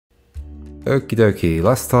Okie dokie,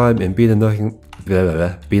 last time in Being in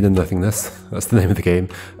Nothingness, that's the name of the game,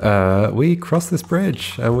 we crossed this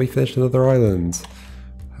bridge and we finished another island.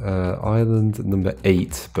 Island number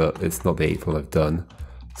 8, but it's not the 8th one I've done,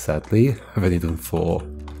 sadly. I've only done 4.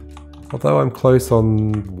 Although I'm close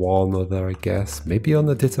on one other, I guess. Maybe on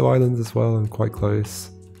the Ditto Island as well, I'm quite close.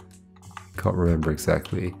 Can't remember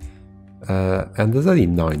exactly. And there's only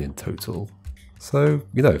 9 in total. So,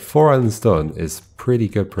 you know, 4 islands done is pretty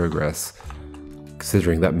good progress,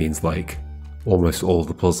 considering that means like almost all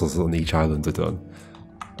the puzzles on each island are done.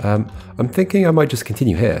 I'm thinking I might just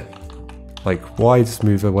continue here. Like, why just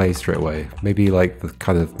move away straight away? Maybe like the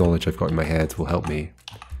kind of knowledge I've got in my head will help me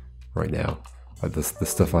right now. Like the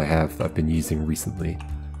stuff I have that I've been using recently.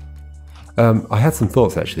 I had some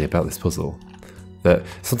thoughts actually about this puzzle. That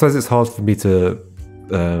sometimes it's hard for me to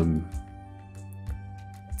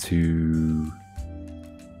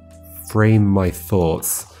frame my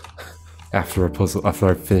thoughts after I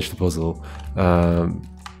finish the puzzle, and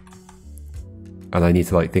I need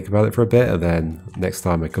to like think about it for a bit, and then next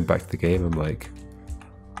time I come back to the game I'm like,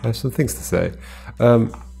 I have some things to say.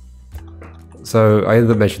 So I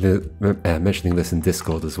ended up mentioning this in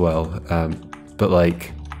Discord as well, but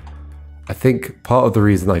like I think part of the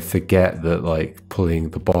reason I forget that like pulling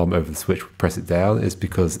the bomb over the switch would press it down is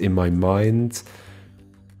because in my mind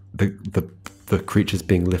the creature's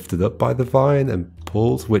being lifted up by the vine and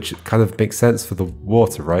pulled, which kind of makes sense for the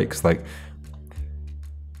water, right? Because like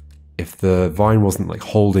if the vine wasn't like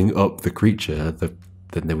holding up the creature, then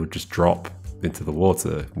they would just drop into the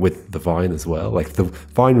water with the vine as well. Like if the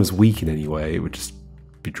vine was weak in any way, it would just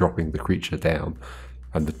be dropping the creature down,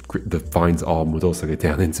 and the vine's arm would also go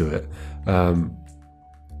down into it.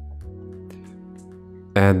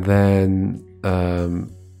 And then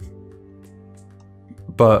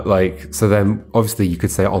but like, so then obviously you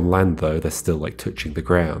could say on land though, they're still like touching the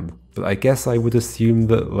ground. But I guess I would assume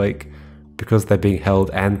that like, because they're being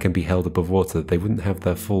held and can be held above water, they wouldn't have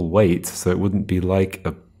their full weight. So it wouldn't be like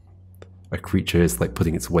a creature is like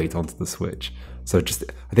putting its weight onto the switch. So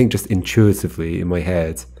I think just intuitively in my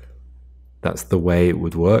head, that's the way it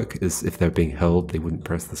would work, is if they're being held, they wouldn't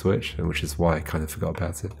press the switch, and which is why I kind of forgot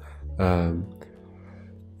about it.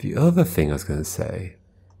 The other thing I was going to say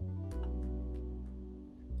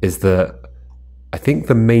is that I think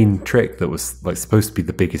the main trick that was like supposed to be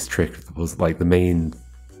the biggest trick of the puzzle, like the main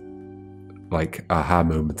like aha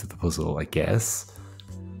moment of the puzzle, I guess,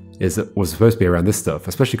 was supposed to be around this stuff,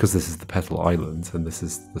 especially because this is the petal island and this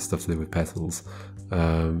is the stuff to do with petals.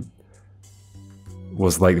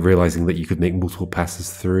 Was like realizing that you could make multiple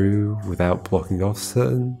passes through without blocking off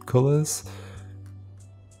certain colors.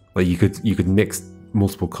 Like you could mix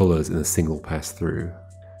multiple colors in a single pass through.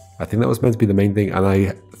 I think that was meant to be the main thing, and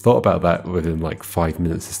I thought about that within like 5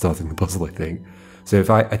 minutes of starting the puzzle, I think. So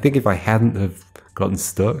I think if I hadn't have gotten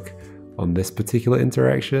stuck on this particular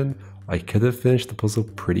interaction, I could have finished the puzzle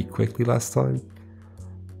pretty quickly last time.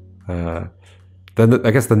 Then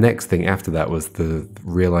I guess the next thing after that was the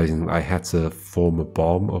realizing I had to form a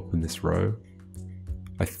bomb up in this row.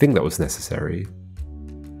 I think that was necessary,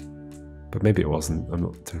 but maybe it wasn't. I'm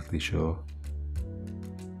not totally sure.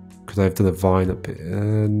 Could I have done a vine up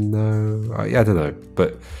here? No. Yeah, I don't know.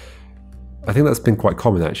 But I think that's been quite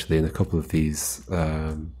common actually in a couple of these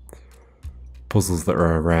puzzles that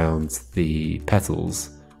are around the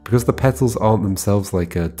petals. Because the petals aren't themselves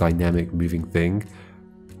like a dynamic moving thing,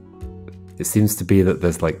 it seems to be that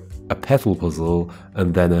there's like a petal puzzle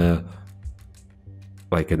and then an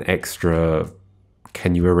extra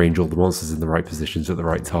can you arrange all the monsters in the right positions at the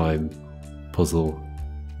right time puzzle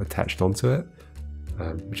attached onto it.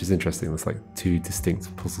 Which is interesting. There's like 2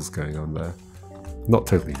 distinct puzzles going on there. Not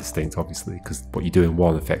totally distinct, obviously, because what you do in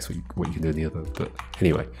one affects what you can do in the other. But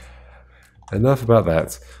anyway, enough about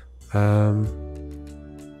that. I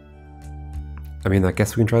mean, I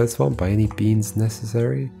guess we can try this one. By any beans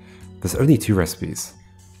necessary? There's only 2 recipes.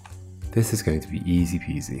 This is going to be easy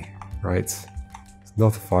peasy, right? It's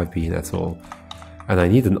not a 5 bean at all. And I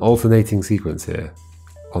need an alternating sequence here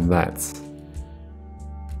on that.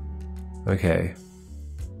 Okay.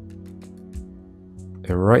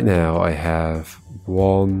 And right now I have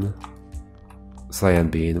 1 cyan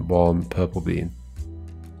bean, 1 purple bean.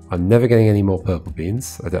 I'm never getting any more purple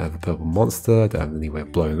beans. I don't have a purple monster. I don't have any way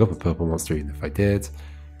of blowing up a purple monster even if I did.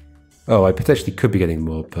 Oh, I potentially could be getting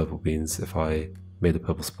more purple beans if I made a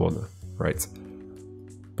purple spawner, right?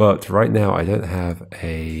 But right now I don't have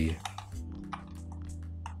a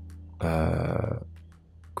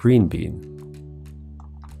green bean.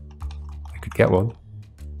 I could get one,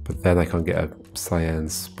 but then I can't get a cyan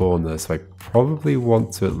spawner, so I probably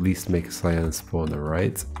want to at least make a cyan spawner,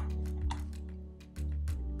 right?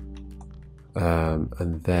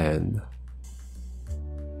 And then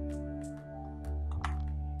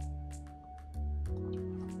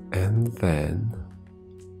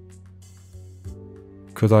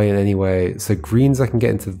could I in any way, so greens I can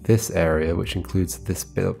get into this area, which includes this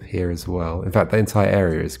bit up here as well. In fact, the entire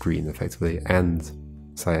area is green effectively, and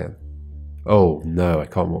cyan. Oh no, I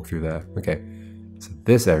can't walk through there. Okay, so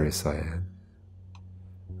this area is cyan,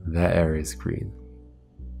 that area is green.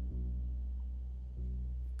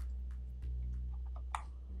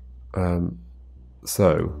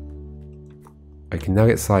 So I can now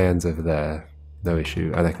get cyans over there, no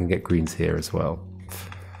issue, and I can get greens here as well.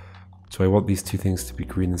 Do I want these two things to be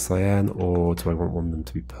green and cyan, or do I want one of them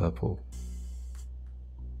to be purple?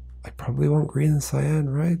 I probably want green and cyan,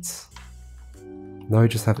 right? Now I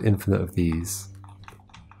just have infinite of these.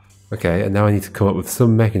 Okay, and now I need to come up with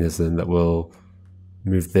some mechanism that will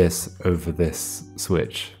move this over this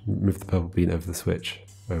switch. Move the purple bean over the switch,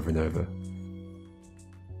 over and over.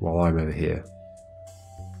 While I'm over here.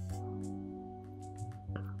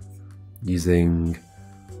 Using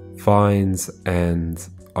vines and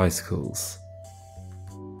icicles.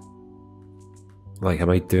 Like, am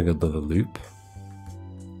I doing another loop?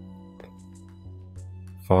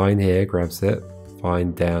 Vine here grabs it.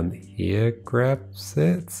 Vine down here grabs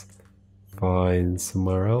it. Vine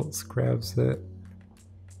somewhere else grabs it.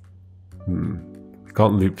 I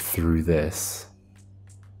can't loop through this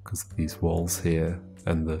because of these walls here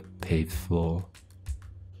and the paved floor.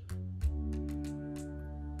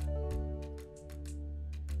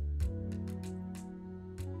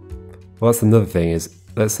 Well, that's another thing is,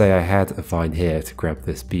 let's say I had a vine here to grab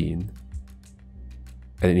this bean,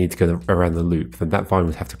 and it needs to go around the loop, then that vine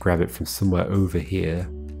would have to grab it from somewhere over here.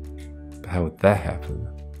 But how would that happen?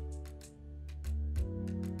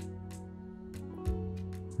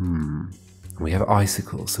 And we have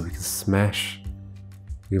icicles, so we can smash,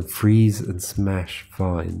 we can freeze and smash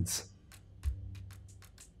vines.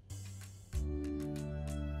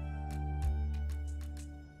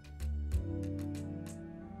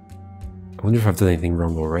 I wonder if I've done anything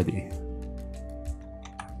wrong already.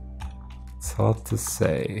 It's hard to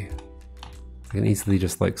say. I can easily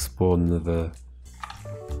just like spawn another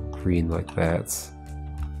green like that.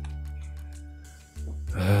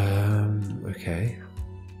 Okay.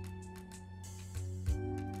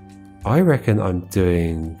 I reckon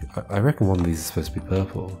I reckon one of these is supposed to be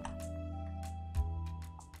purple.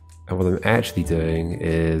 And what I'm actually doing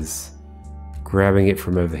is grabbing it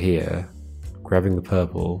from over here, grabbing the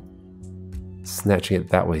purple, snatching it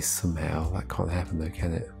that way somehow. That can't happen though,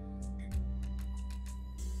 can it?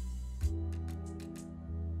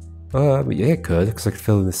 But yeah, it could, because I could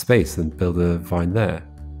fill in the space and build a vine there.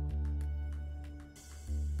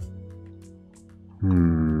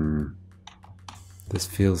 This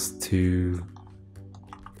feels too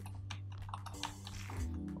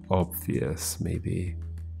obvious, maybe.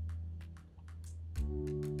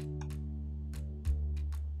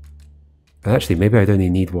 And actually, maybe I only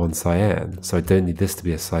need one cyan, so I don't need this to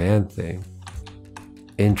be a cyan thing.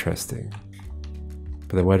 Interesting.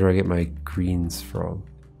 But then where do I get my greens from?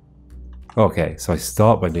 Okay, so I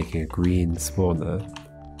start by making a green spawner,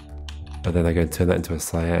 and then I go and turn that into a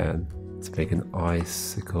cyan to make an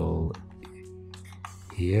icicle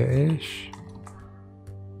here-ish?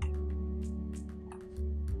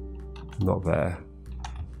 Not there.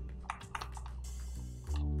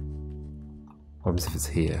 What happens if it's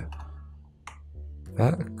here?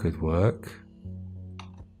 That could work.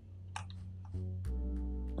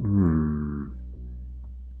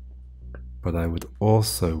 But I would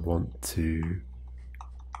also want to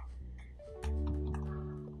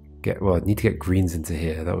well, I'd need to get greens into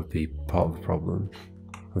here. That would be part of the problem.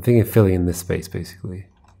 I'm thinking of filling in this space, basically.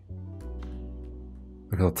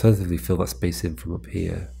 I can alternatively fill that space in from up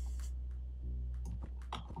here.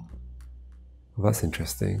 Well, that's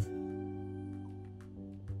interesting.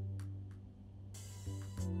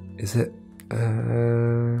 Is it...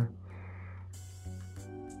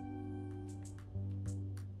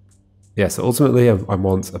 Yeah, so ultimately I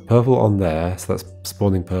want a purple on there, so that's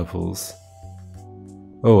spawning purples.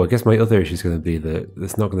 Oh, I guess my other issue is going to be that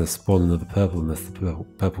it's not going to spawn another purple unless the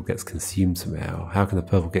purple gets consumed somehow. How can the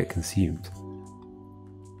purple get consumed?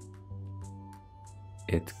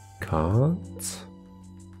 It can't?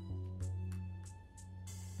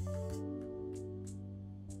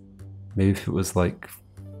 Maybe if it was like...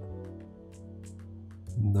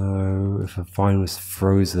 No, if a vine was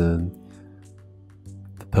frozen,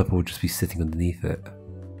 the purple would just be sitting underneath it.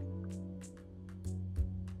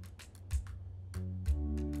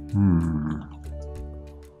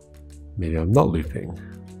 Maybe I'm not looping.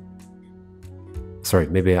 Sorry,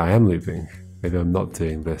 maybe I am looping. Maybe I'm not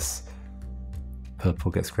doing this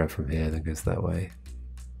purple gets grabbed from here and then goes that way.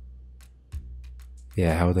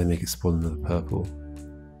 Yeah, how would I make it spawn another purple?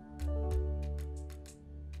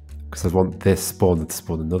 Because I'd want this spawner to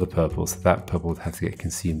spawn another purple, so that purple would have to get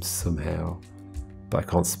consumed somehow. But I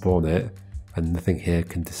can't spawn it, and nothing here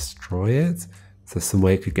can destroy it. So there's some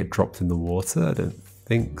way it could get dropped in the water? I don't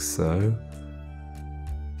think so.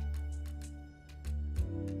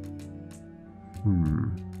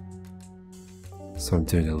 So I'm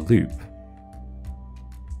doing a loop.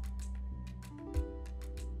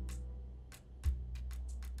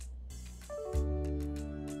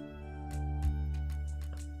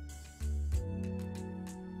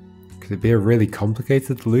 Could it be a really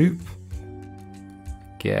complicated loop?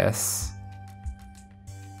 Guess.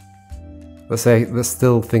 Let's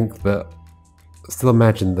still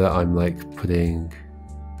imagine that I'm like putting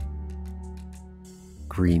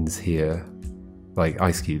greens here, like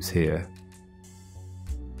ice cubes here.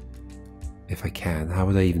 If I can, how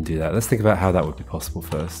would I even do that? Let's think about how that would be possible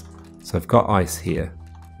first. So I've got ice here.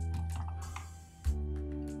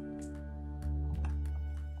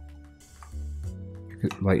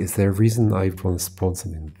 Like, is there a reason I want to spawn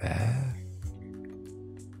something there?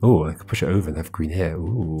 Oh, I could push it over and have green here.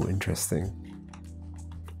 Ooh, interesting.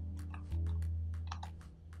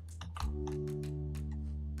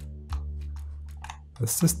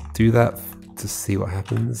 Let's just do that to see what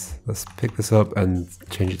happens. Let's pick this up and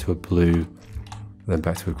change it to a blue, and then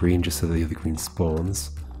back to a green just so the other green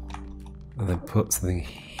spawns. And then put something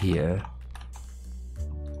here.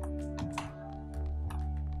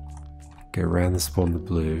 Go around and spawn the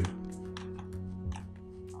blue.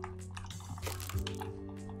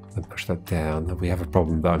 Then push that down. We have a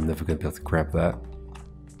problem, but I'm never going to be able to grab that.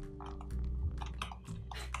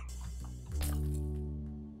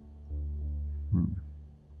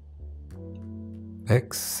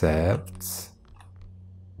 Except...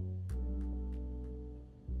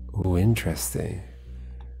 oh, interesting.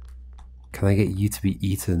 Can I get you to be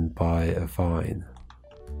eaten by a vine?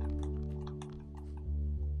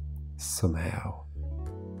 Somehow.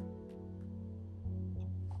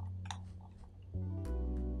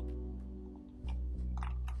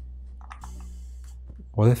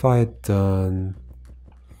 What if I had done...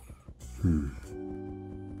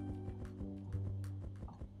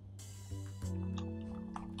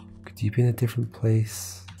 Could you be in a different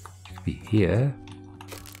place? You could be here.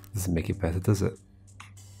 Doesn't make it better, does it?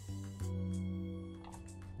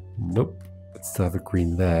 Nope. I'd still have a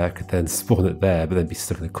green there. I could then spawn it there, but then be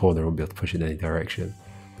stuck in a corner and won't be able to push it in any direction.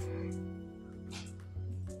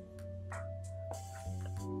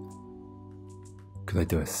 Could I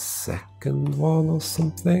do a second one or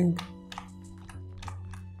something?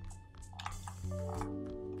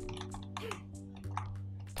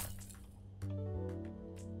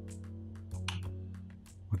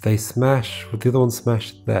 Would they smash? Would the other one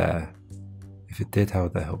smash there? If it did, how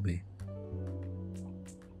would that help me?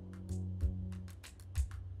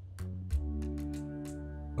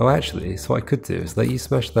 Oh, actually, so what I could do is let you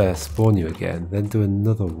smash there, spawn you again, then do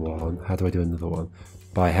another one. How do I do another one?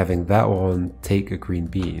 By having that one take a green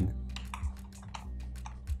bean.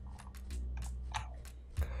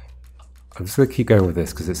 I'm just going to keep going with this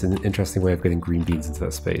because it's an interesting way of getting green beans into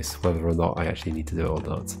that space, whether or not I actually need to do it or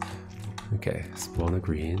not. Okay, spawn a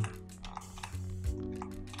green.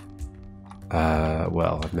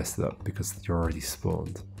 Well, I've messed it up because you're already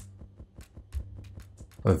spawned.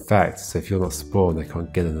 In fact, so if you're not spawned, I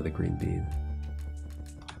can't get another green bean.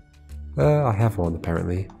 I have one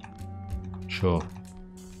apparently. Sure.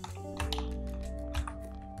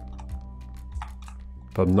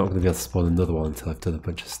 But I'm not going to be able to spawn another one until I've done a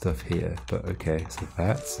bunch of stuff here. But okay, so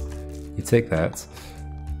that's... you take that.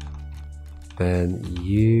 Then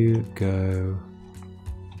you go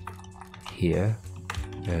here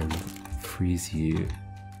and freeze you.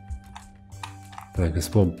 Then I can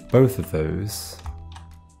spawn both of those.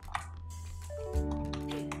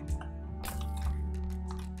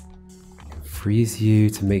 Freeze you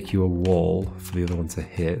to make you a wall for the other one to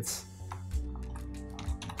hit.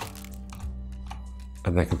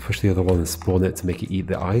 And I can push the other one and spawn it to make it eat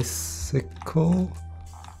the icicle.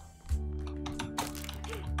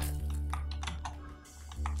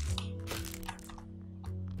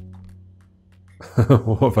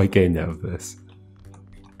 What have I gained out of this?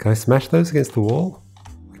 Can I smash those against the wall?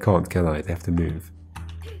 I can't, can I? They have to move.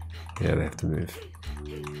 Yeah, they have to move.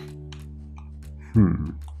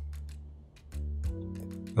 And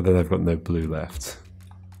then I've got no blue left.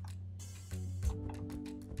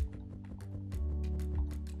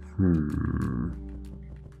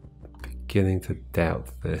 Beginning to doubt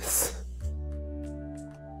this.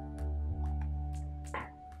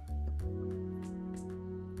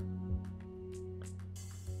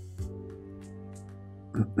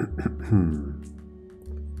 The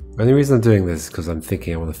only reason I'm doing this is because I'm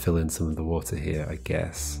thinking I want to fill in some of the water here, I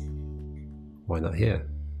guess. Why not here?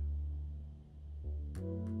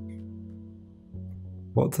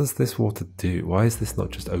 What does this water do? Why is this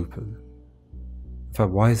not just open? In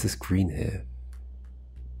fact, why is this green here?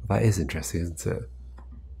 That is interesting, isn't it?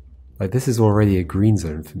 Like, this is already a green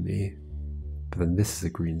zone for me, but then this is a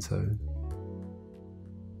green zone.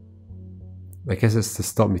 I guess it's to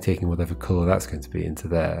stop me taking whatever colour that's going to be into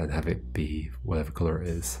there and have it be whatever colour it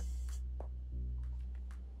is.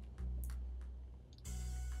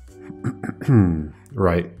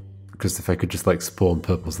 Right, because if I could just like spawn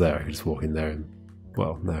purples there, I could just walk in there and,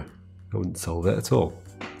 well, no, I wouldn't solve it at all.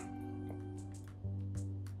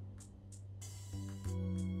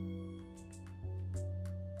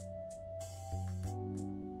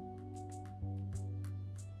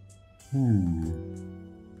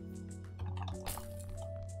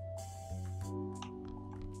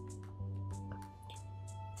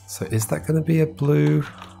 So is that going to be a blue?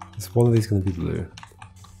 Is one of these going to be blue?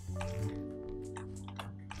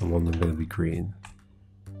 And one of them going to be green?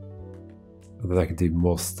 And then I can do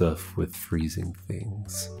more stuff with freezing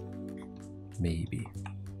things. Maybe.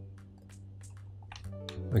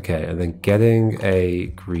 Okay, and then getting a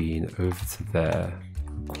green over to there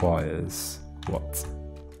requires what?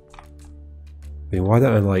 I mean, why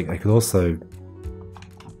don't I like, I could also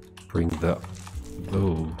bring the,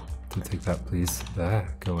 oh, don't take that please. Ah,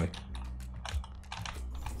 go away.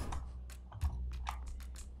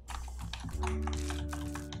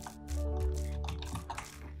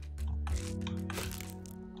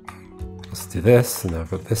 Let's do this, and now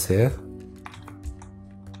I've got this here.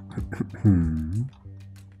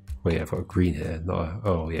 Wait, I've got a green here, not a,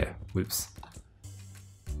 oh yeah, whoops.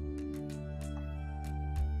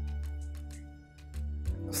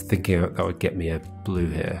 I was thinking that would get me a blue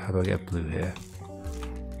here. How do I get a blue here?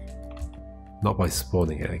 Not by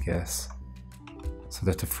spawning it, I guess. So I'd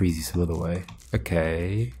have to freeze you some other way.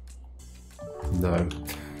 Okay. No.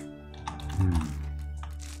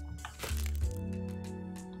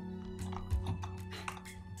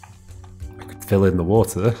 I could fill in the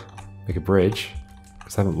water, make a bridge,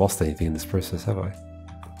 because I haven't lost anything in this process, have I?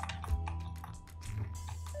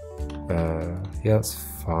 Yeah, that's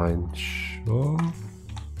fine, sure.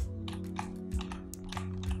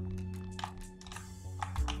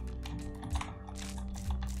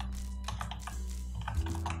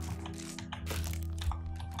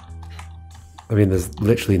 I mean, there's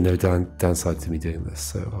literally no downside to me doing this,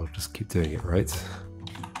 so I'll just keep doing it, right?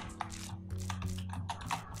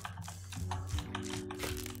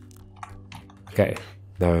 Okay,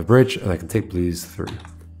 now I have a bridge and I can take blues through.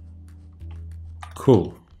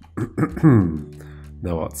 Cool.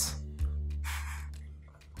 Now what?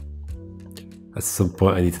 At some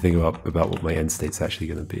point I need to think about what my end state's actually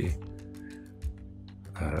going to be.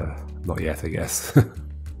 Not yet, I guess.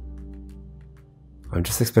 I'm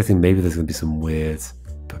just expecting maybe there's going to be some weird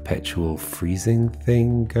perpetual freezing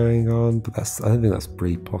thing going on, but I don't think that's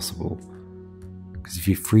really possible. Because if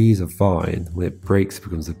you freeze a vine, when it breaks it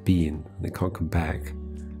becomes a bean and it can't come back.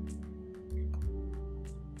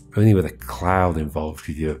 Only with a cloud involved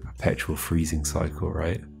you do a perpetual freezing cycle,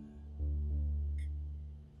 right?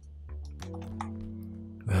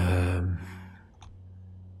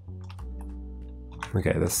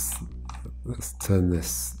 Okay, let's turn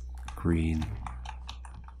this green.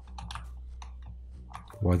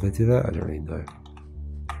 Why did I do that? I don't really know.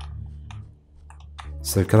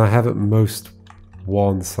 So can I have at most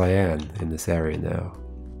one cyan in this area now?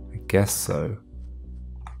 I guess so.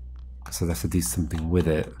 So I have to do something with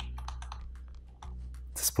it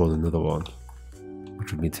to spawn another one,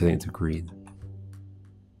 which would mean turning it to green.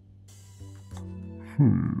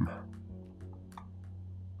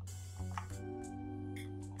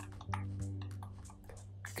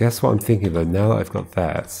 I guess what I'm thinking though, now that I've got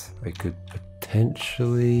that, I could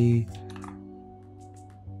potentially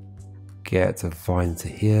get a vine to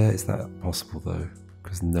here. Is that possible though?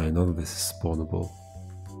 Because no, none of this is spawnable.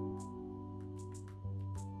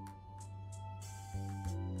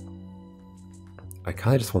 I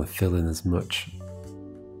kind of just want to fill in as much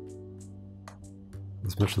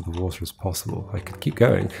of the water as possible. I could keep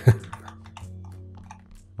going.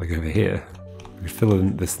 Like over here. We could fill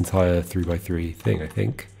in this entire 3x3 thing, I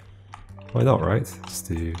think. Why not, right? Let's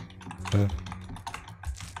do...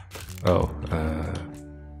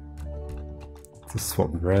 just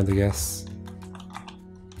swap them around, I guess.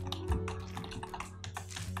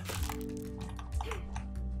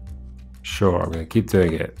 Sure, I'm going to keep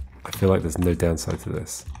doing it. I feel like there's no downside to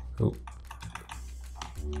this. Oh.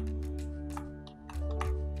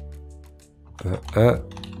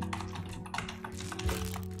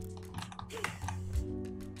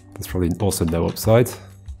 There's probably also no upside.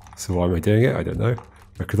 So why am I doing it? I don't know.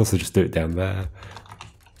 I could also just do it down there.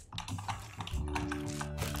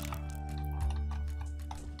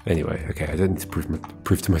 Anyway, okay, I don't need to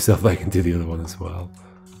prove to myself that I can do the other one as well.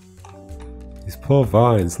 These poor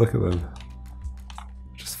vines, look at them.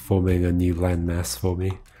 Just forming a new landmass for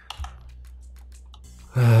me.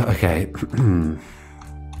 Okay.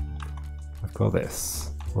 I've got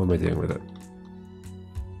this. What am I doing with it?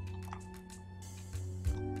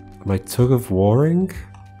 Am I tug of warring?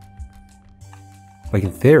 Like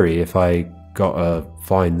in theory, if I got a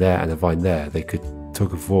vine there and a vine there, they could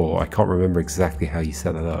tug of war. I can't remember exactly how you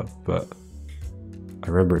set that up, but I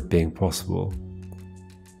remember it being possible.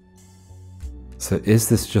 So is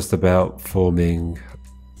this just about forming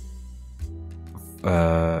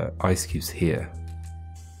ice cubes here?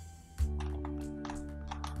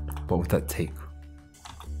 What would that take?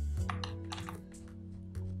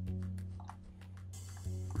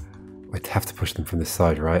 I'd have to push them from this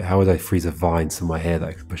side, right? How would I freeze a vine somewhere here that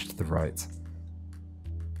I could push to the right?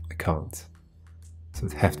 I can't. So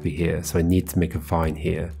it'd have to be here. So I need to make a vine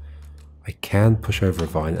here. I can push over a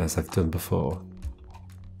vine as I've done before.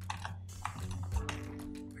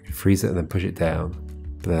 I can freeze it and then push it down,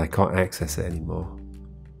 but then I can't access it anymore.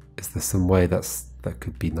 Is there some way that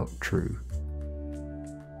could be not true?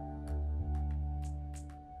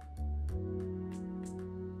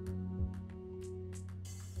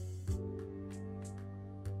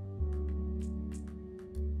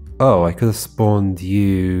 Oh, I could have spawned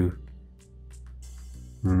you.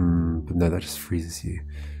 But no, that just freezes you.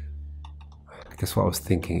 I guess what I was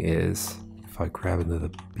thinking is, if I grab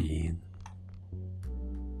another bean.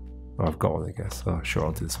 Oh, I've got one, I guess. Oh, sure,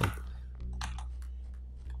 I'll do this one.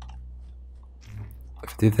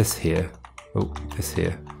 If I do this here, oh, this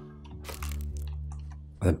here,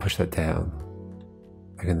 and then push that down,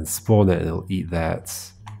 I can then spawn it and it'll eat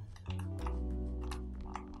that.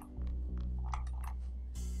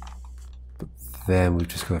 But then we've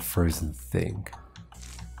just got a frozen thing.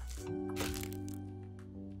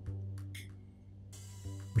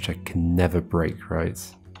 Which I can never break, right?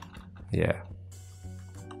 Yeah.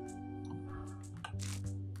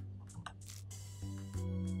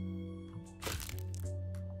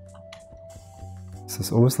 So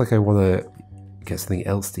it's almost like I want to get something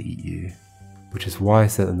else to eat you, which is why I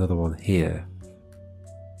sent another one here.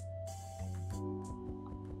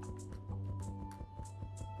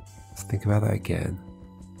 Let's think about that again.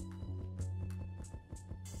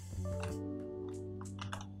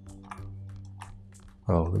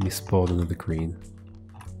 Oh, let me spawn another green.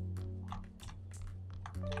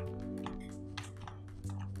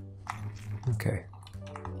 Okay.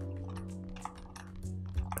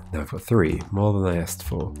 Now I've got 3, more than I asked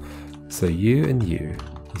for. So you and you.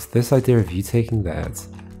 It's this idea of you taking that,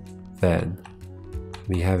 then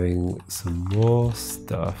me having some more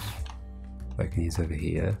stuff that I can use over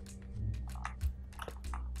here.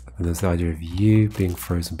 And there's the idea of you being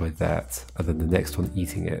frozen by that, and then the next one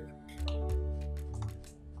eating it.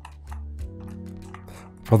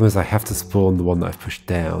 Problem is I have to spawn the one that I've pushed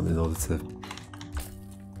down in order to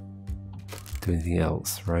do anything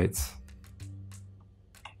else, right?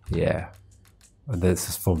 Yeah. And then it's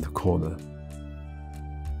just formed a corner.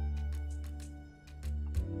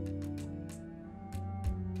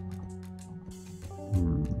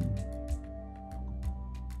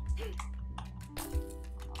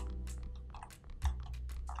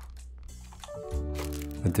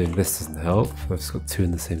 And doing this doesn't help. I've just got 2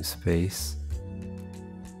 in the same space.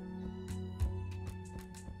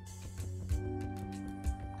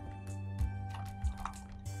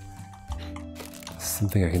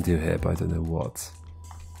 Something I can do here, but I don't know what.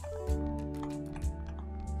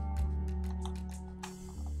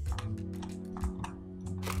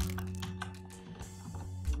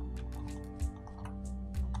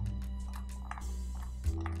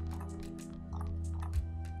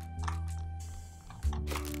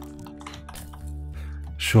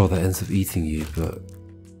 Sure, that ends up eating you, but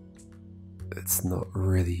it's not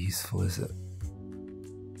really useful, is it?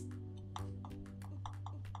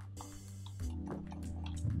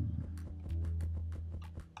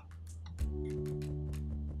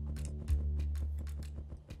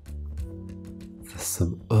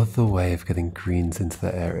 Some other way of getting greens into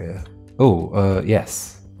that area. Oh,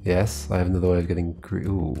 yes. Yes, I have another way of getting green.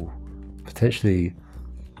 Ooh, potentially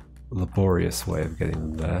laborious way of getting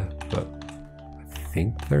them there, but I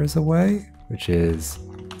think there is a way, which is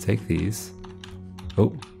take these.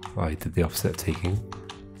 Oh, I did the opposite of taking.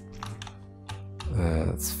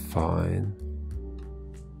 That's fine.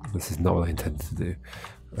 This is not what I intended to do.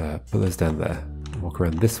 Put those down there. Walk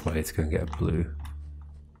around this way to go and get a blue.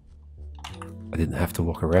 I didn't have to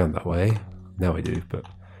walk around that way. Now I do, but...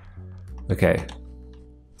 Okay.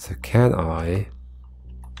 So can I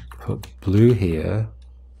put blue here,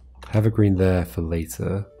 have a green there for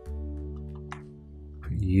later,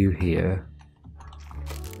 put you here,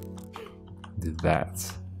 do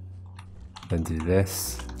that, then do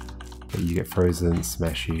this, but you get frozen,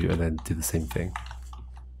 smash you, and then do the same thing.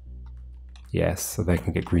 Yes, so they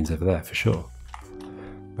can get greens over there for sure.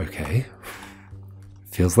 Okay.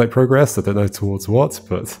 Feels like progress, I don't know towards what,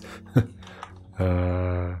 but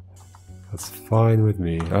that's fine with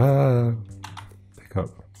me. Pick up.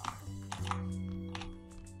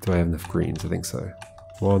 Do I have enough greens? I think so.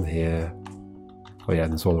 One here. Oh yeah,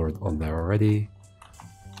 there's one on there already.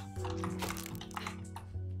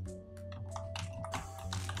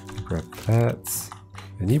 Grab that.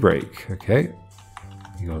 And you break. Okay.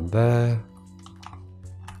 You go on there.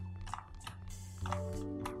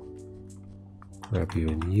 Grab you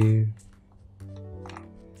and you.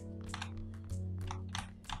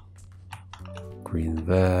 Green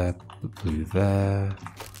there, blue there.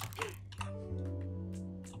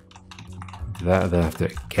 Do that, and then I have to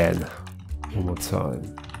do it again. One more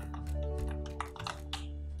time.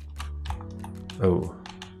 Oh.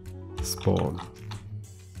 Spawn.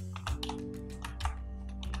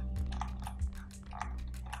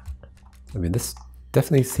 I mean, this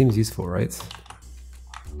definitely seems useful, right?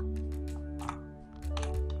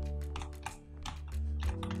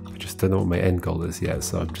 Don't know what my end goal is yet,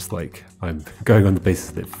 so I'm just like, I'm going on the basis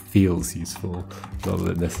that it feels useful, not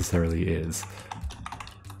that it necessarily is.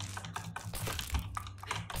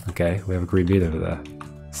 Okay, we have a green bean over there.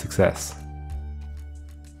 Success.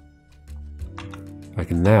 I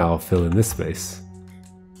can now fill in this space.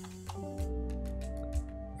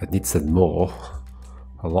 I need to send more.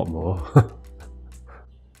 A lot more.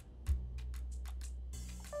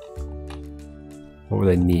 What would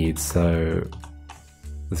I need? So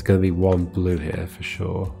there's going to be one blue here for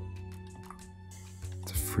sure.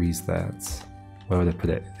 To freeze that. Where would I put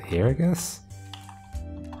it? Here, I guess?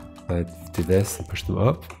 I'd do this and push them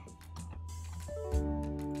up.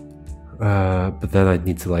 But then I'd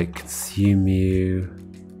need to like consume you.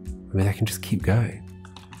 I mean, I can just keep going.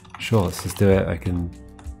 Sure, let's just do it. I can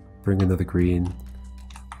bring another green.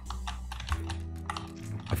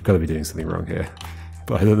 I've got to be doing something wrong here.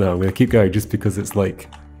 But I don't know, I'm going to keep going just because it's like...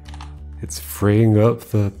 It's freeing up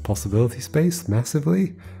the possibility space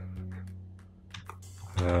massively.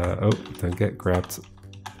 Oh, don't get grabbed.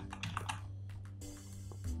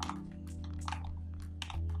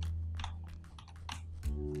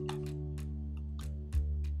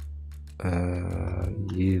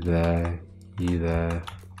 You there, you there,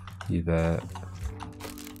 you there.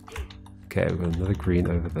 Okay, we've got another green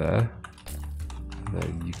over there. And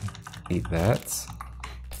then you can eat that.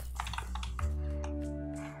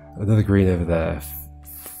 Another green over there,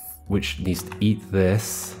 which needs to eat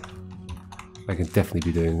this. I can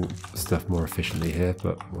definitely be doing stuff more efficiently here,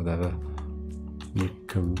 but whatever. You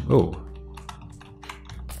can... Oh!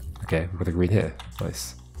 Okay, we've got a green here.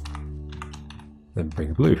 Nice. Then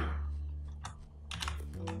bring a blue.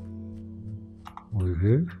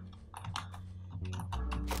 Woohoo.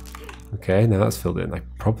 Okay, now that's filled in. I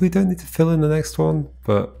probably don't need to fill in the next one,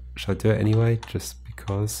 but should I do it anyway, just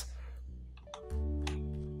because?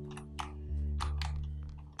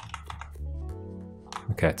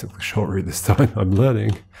 Okay, I took the short route this time. I'm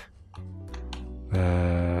learning.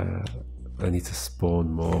 I need to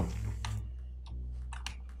spawn more.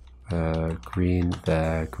 Green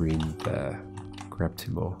there, green there. Grab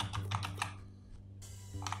two more.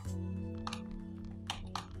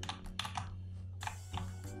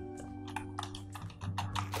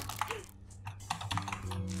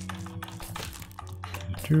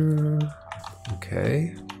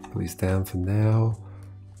 Okay, please down for now.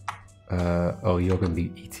 Oh, you're going to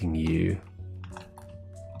be eating you.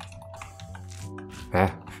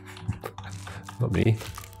 Ah, not me.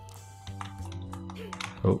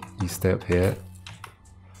 Oh, you stay up here.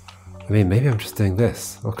 I mean, maybe I'm just doing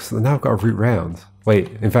this. Oh, because now I've got a route round.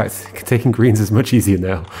 Wait, in fact, taking greens is much easier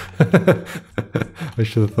now. I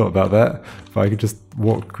should have thought about that, but I could just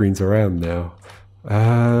walk greens around now.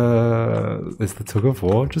 Is the tug of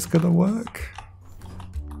war just gonna work?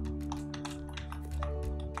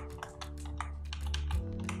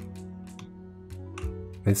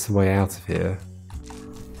 It's the way out of here.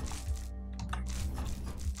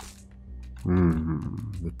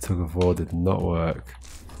 The tug of war did not work.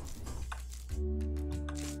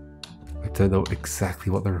 I don't know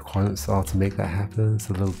exactly what the requirements are to make that happen. It's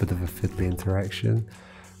a little bit of a fiddly interaction.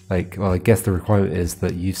 Like, well, I guess the requirement is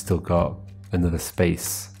that you've still got another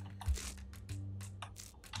space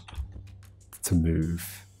to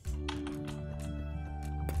move.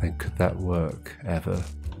 then could that work ever?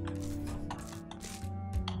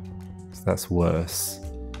 So that's worse.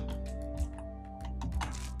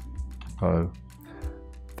 Oh,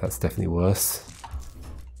 that's definitely worse.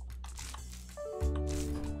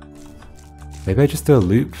 Maybe I just do a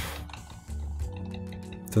loop.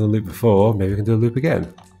 Done a loop before, maybe we can do a loop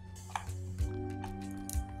again.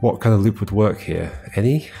 What kind of loop would work here?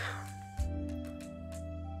 Any?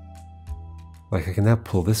 Like I can now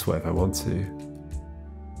pull this way if I want to.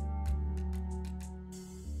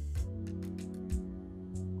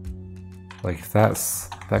 Like if that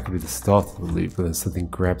could be the start of the loop, but then something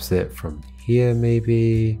grabs it from here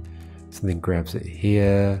maybe. Something grabs it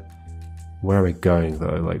here. Where are we going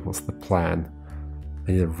though? Like what's the plan?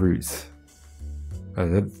 I need a route. I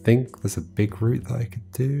don't think there's a big route that I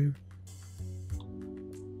could do.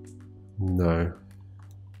 No.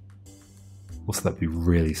 Also that'd be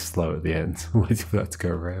really slow at the end, waiting for that to go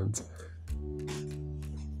around.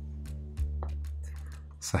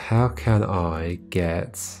 So how can I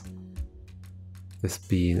get this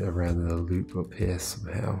being around in a loop up here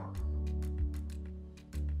somehow?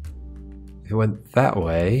 If it went that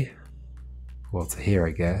way, well to here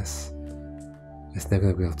I guess, it's never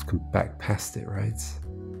going to be able to come back past it, right?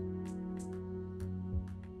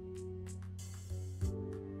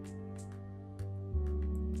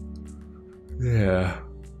 Yeah.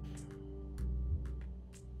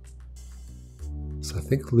 So I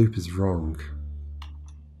think loop is wrong.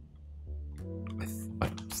 I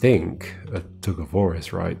think a tug of war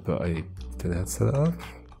is right, but I don't know how to set it up.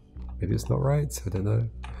 Maybe it's not right, I don't know.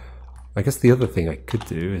 I guess the other thing I could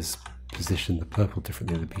do is position the purple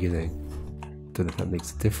differently at the beginning. Don't know if that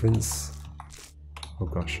makes a difference. Oh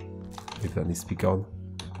gosh, maybe that needs to be gone.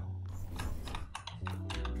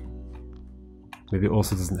 Maybe it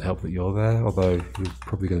also doesn't help that you're there, although you're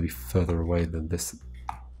probably going to be further away than this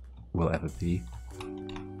will ever be.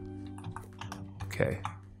 Okay.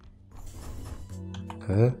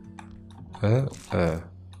 No,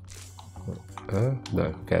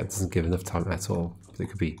 okay, it doesn't give enough time at all. It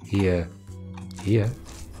could be here, here.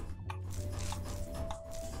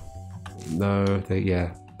 No,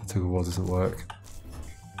 yeah, the tug of war doesn't work.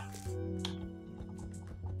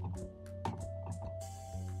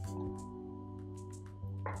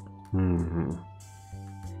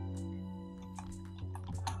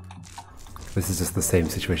 This is just the same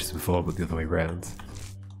situation as before, but the other way around.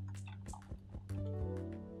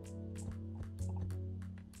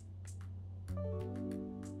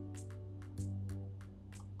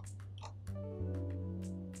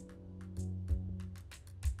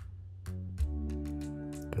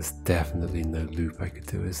 There's definitely no loop I could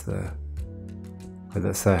do, is there? But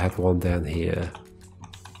let's say I had one down here.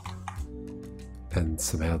 And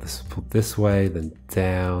somehow this is pulled this way, then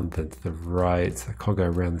down, then to the right. I can't go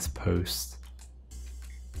around this post.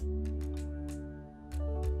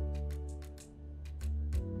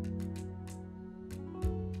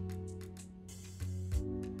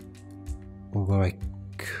 Although I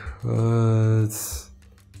could...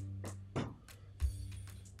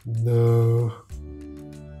 No...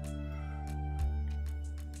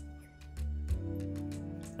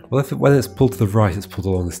 Well, if when it's pulled to the right, it's pulled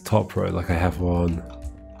along this top row, like I have one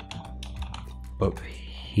up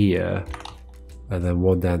here, and then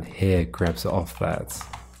one down here grabs it off that.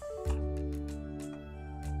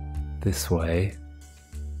 This way.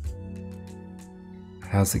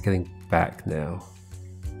 How's it getting back now?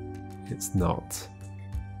 It's not.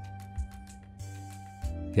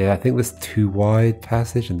 Yeah, I think this too wide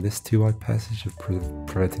passage and this too wide passage are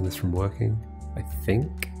preventing this from working, I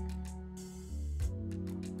think.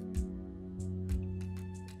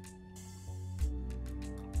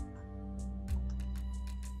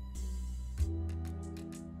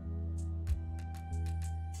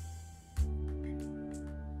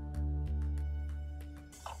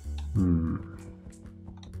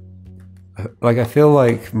 Like, I feel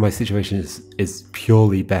like my situation is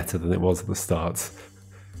purely better than it was at the start,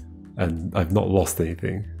 and I've not lost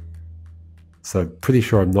anything. So I'm pretty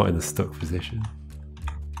sure I'm not in a stuck position.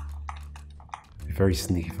 It'd be very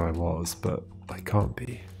sneaky if I was, but I can't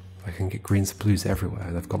be. I can get greens and blues everywhere,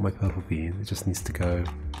 and I've got my purple bean. It just needs to go...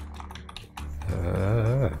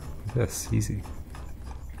 yes, easy.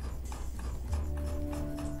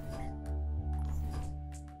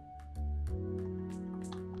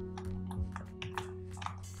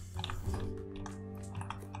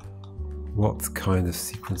 What kind of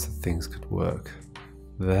sequence of things could work?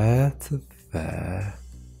 There to there.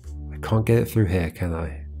 I can't get it through here, can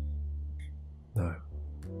I? No.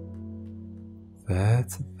 There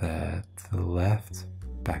to there, to the left,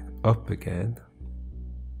 back up again.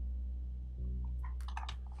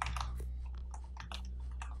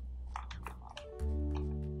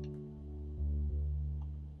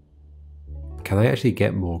 can I actually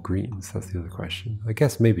get more greens? That's the other question. I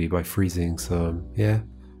guess maybe by freezing some, yeah.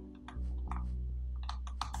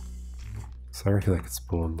 So I reckon I could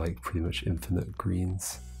spawn like pretty much infinite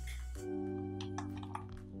greens.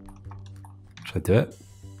 Should I do it?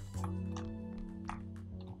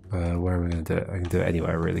 Where am I going to do it? I can do it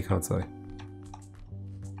anywhere really, can't I? I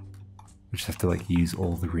just have to like use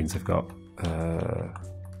all the greens I've got.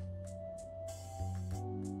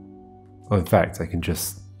 Oh, in fact, I can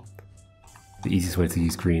just... The easiest way to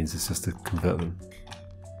use greens is just to convert them.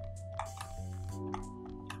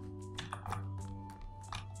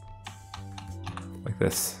 Like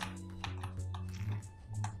this.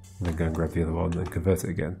 And then go and grab the other one and convert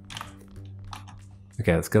it again.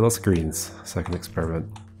 Okay, let's get lots of greens so I can experiment.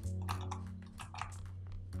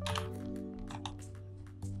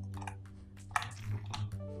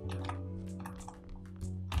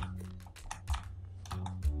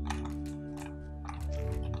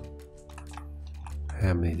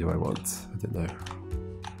 How many do I want? I don't know.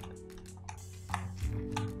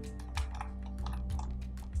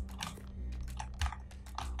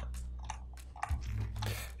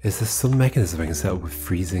 Is there some mechanism I can set up with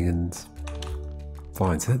freezing and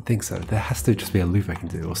vines? I don't think so. There has to just be a loop I can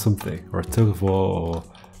do or something. Or a tug of war or...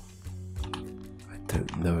 I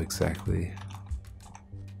don't know exactly.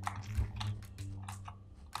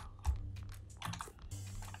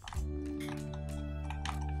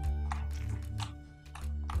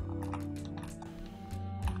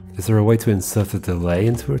 Is there a way to insert a delay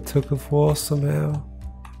into a tug of war somehow?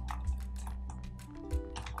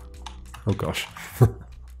 Oh gosh.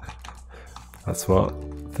 That's what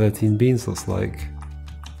 13 beans looks like.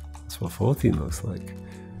 That's what 14 looks like.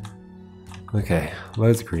 Okay,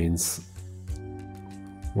 loads of greens.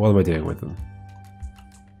 What am I doing with them?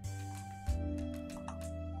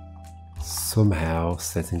 Somehow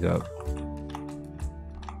setting up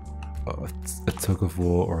a tug of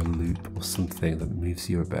war or a loop or something that moves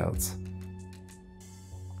you about.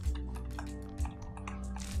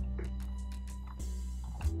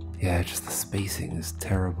 Yeah, just the spacing is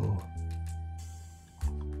terrible.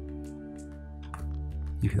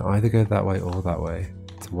 You can either go that way or that way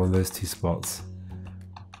to one of those two spots.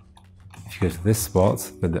 If you go to this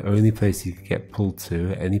spot, then the only place you can get pulled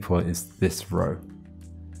to at any point is this row.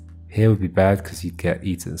 Here would be bad because you'd get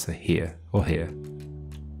eaten, so here or here.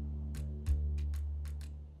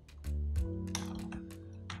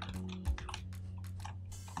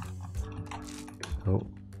 Oh.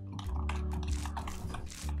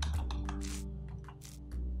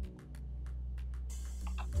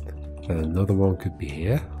 And another one could be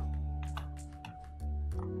here.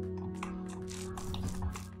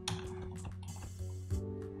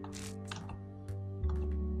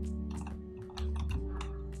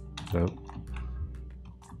 Nope.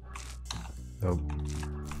 Nope.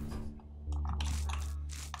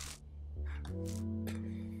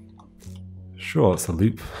 Sure, it's a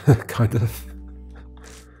loop, kind of.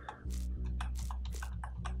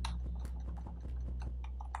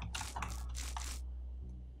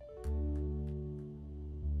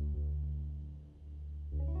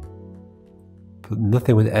 But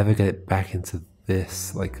nothing would ever get it back into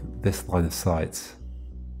this, like this line of sight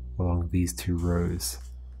along these two rows.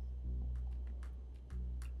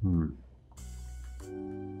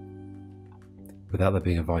 Without there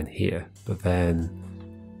being a vine here, but then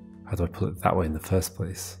how do I pull it that way in the first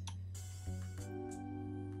place?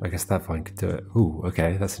 I guess that vine could do it. Ooh,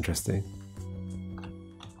 okay, that's interesting.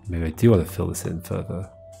 Maybe I do want to fill this in further.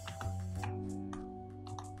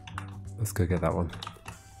 Let's go get that one.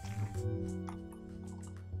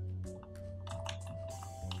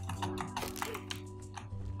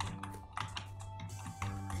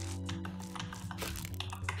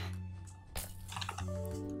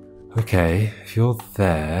 Okay, if you're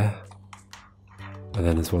there, and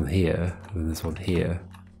then there's one here, and then there's one here,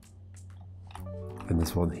 and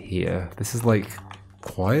there's one here. This is like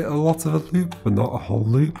quite a lot of a loop, but not a whole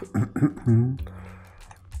loop.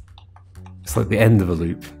 It's like the end of a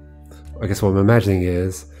loop. I guess what I'm imagining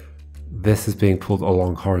is this is being pulled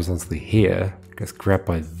along horizontally here, gets grabbed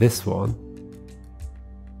by this one,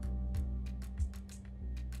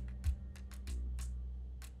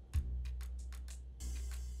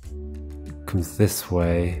 comes this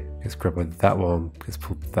way, gets grabbed by that one, gets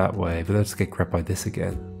pulled that way, but then just get grabbed by this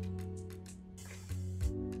again.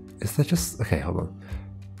 Is there just... okay, hold on.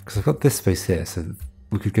 Because I've got this space here, so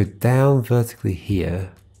we could go down vertically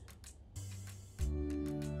here,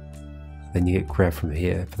 then you get grabbed from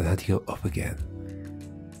here, but then how do you go up again?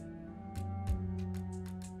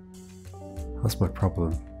 That's my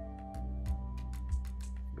problem.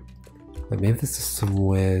 Like maybe there's just some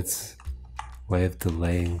weird way of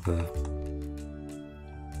delaying the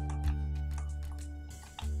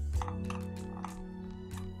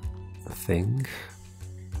thing.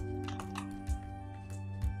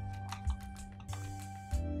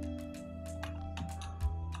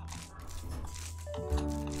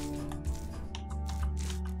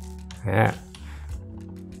 Yeah.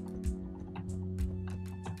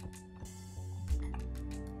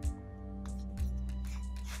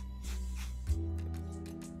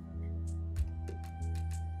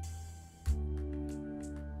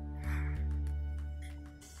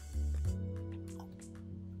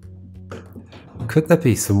 Could there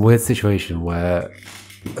be some weird situation where,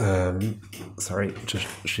 sorry, just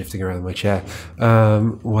shifting around in my chair,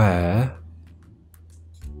 where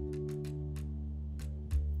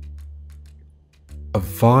a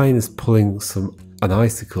vine is pulling an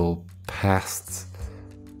icicle past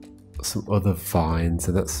some other vines,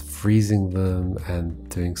 and that's freezing them and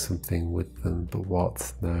doing something with them, but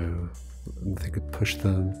what? No, they could push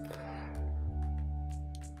them.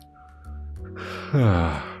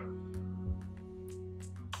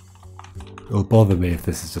 It'll bother me if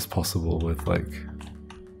this is just possible with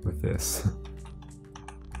this.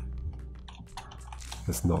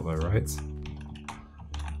 It's not though, right?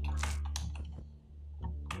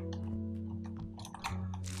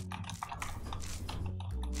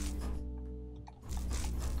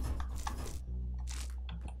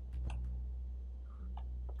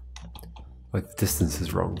 Like the distance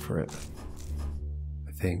is wrong for it,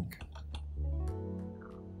 I think.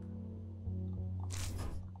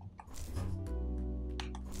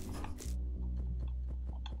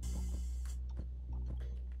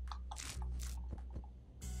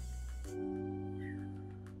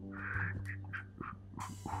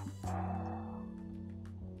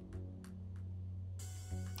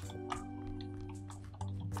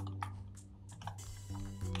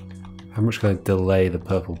 How much can I delay the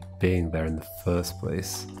purple being there in the first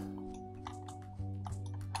place?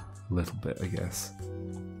 A little bit, I guess.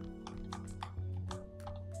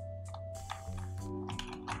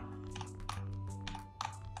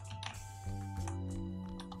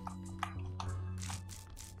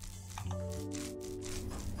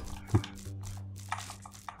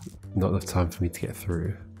 Not enough time for me to get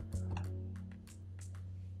through.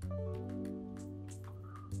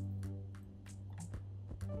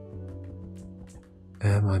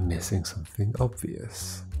 Am I missing something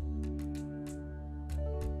obvious?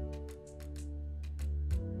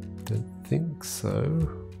 Don't think so.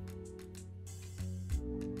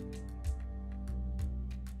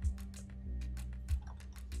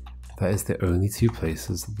 That is the only two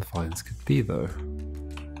places that the vines could be, though.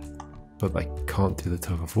 But I can't do the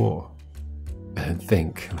tug of war. I don't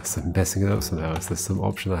think, unless I'm messing it up somehow. Is there some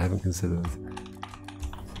option I haven't considered?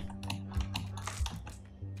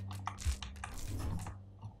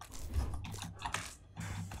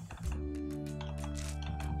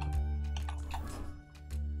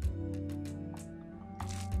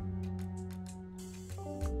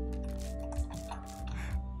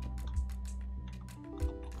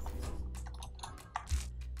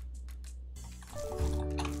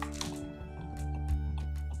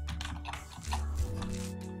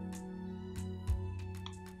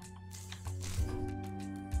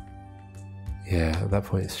 Yeah, at that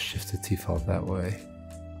point it's shifted too far that way.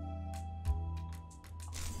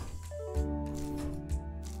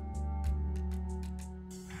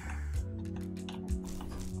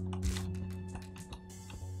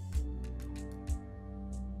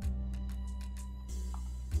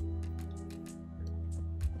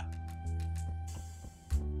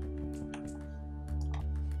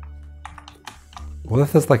 What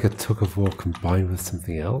if there's like a tug of war combined with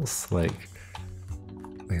something else? Like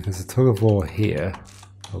there's a tug of war here.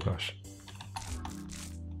 Oh gosh.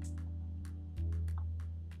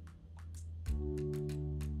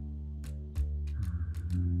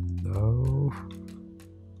 No.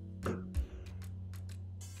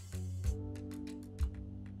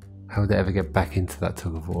 How would it ever get back into that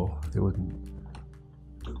tug of war? It wouldn't.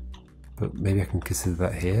 But maybe I can consider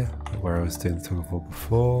that here, where I was doing the tug of war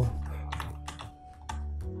before.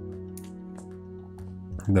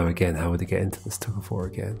 No, again, how would it get into this tug of war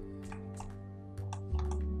again?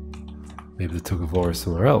 Maybe the tug of war is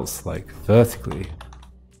somewhere else, like vertically.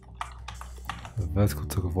 A vertical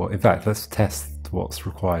tug of war. In fact, let's test what's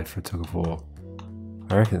required for a tug of war.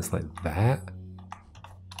 I reckon it's like that.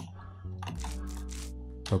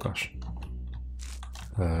 Oh gosh.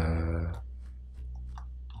 Get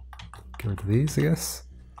rid of these, I guess.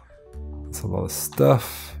 That's a lot of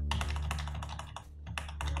stuff.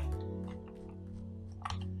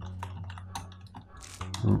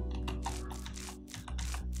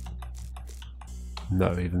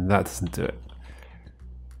 No, even that doesn't do it.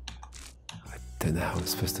 I don't know how I'm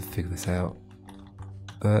supposed to figure this out.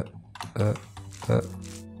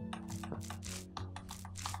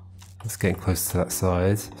 It's getting close to that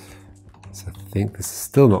side. So I think this is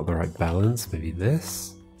still not the right balance. Maybe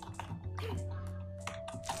this.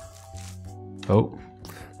 Oh,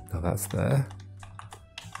 now that's there.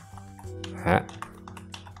 Ha.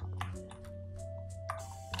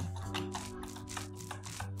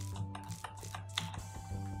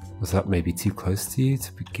 Was that maybe too close to you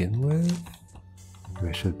to begin with? Maybe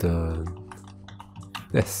I should have done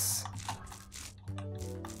this.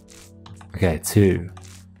 Okay, 2.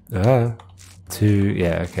 2,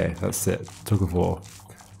 yeah, okay, that's it. Tug of war.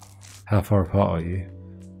 How far apart are you?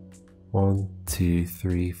 1, 2,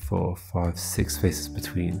 3, 4, 5, 6 spaces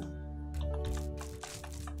between.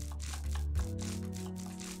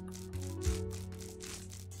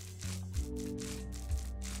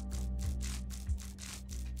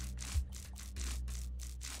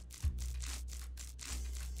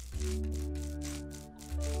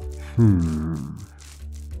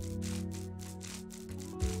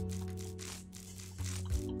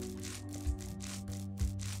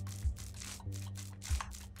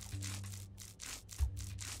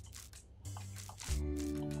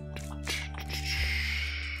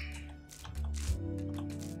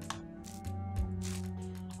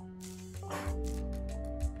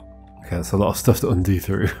 Okay, that's a lot of stuff to undo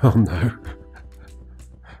through. Oh no.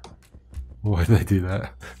 Why did they do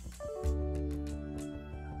that?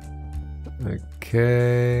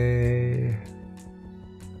 Okay.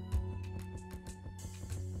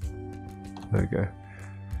 There we go.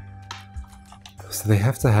 So they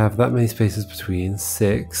have to have that many spaces between,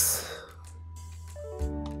 6.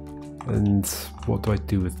 And what do I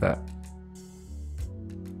do with that?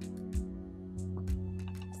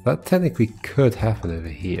 That technically could happen over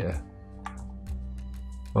here.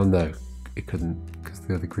 Oh no, it couldn't, because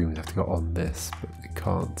the other green would have to go on this, but it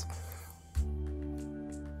can't.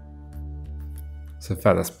 So in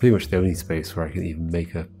fact, that's pretty much the only space where I can even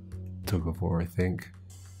make a tug of war, I think.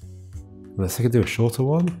 Unless I can do a shorter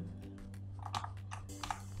one.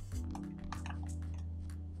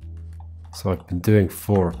 So I've been doing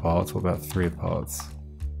 4 apart, what about 3 apart?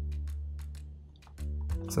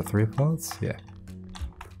 Is that 3 apart? Yeah.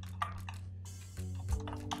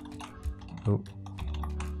 Oh.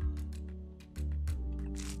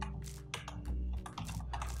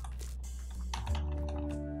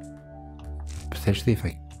 Potentially if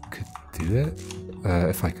I could do it,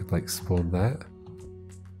 if I could like spawn that.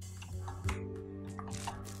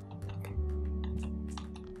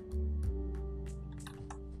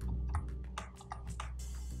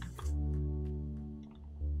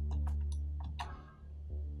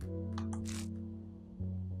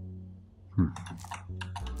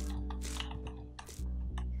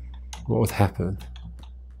 What would happen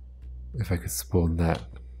if I could spawn that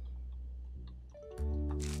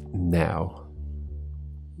now?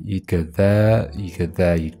 You'd go there, you go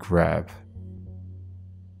there, you'd grab.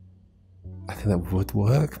 I think that would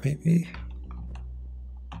work, maybe?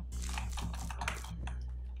 I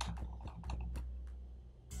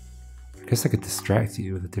guess I could distract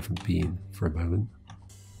you with a different beam for a moment.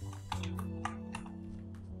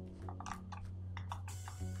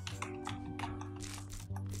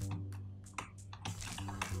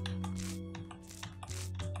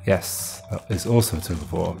 Yes, that is also a tug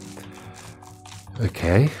of war.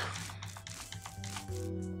 Okay.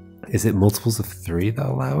 Is it multiples of 3 that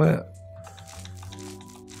allow it?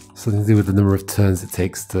 Something to do with the number of turns it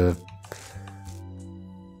takes to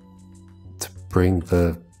bring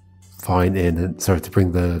the vine in, and sorry, to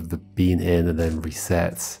bring the bean in and then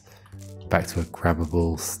reset back to a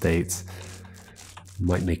grabbable state.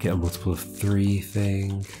 Might make it a multiple of 3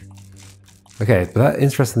 thing. Okay, but that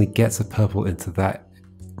interestingly gets a purple into that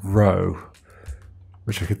row,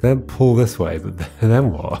 which I could then pull this way, but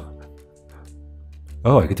then what?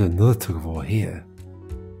 Oh, I could do another tug of war here.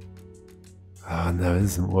 Oh no, it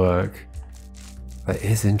doesn't work. That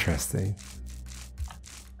is interesting.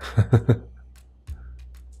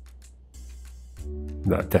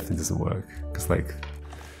 No, it definitely doesn't work, because like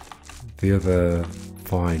the other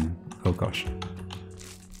vine, oh gosh,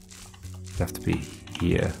 it'd have to be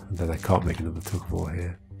here, and then I can't make another tug of war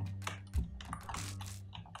here.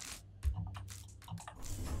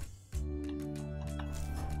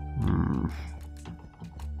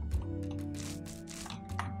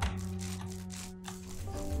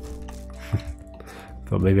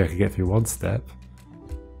 Thought maybe I could get through one step.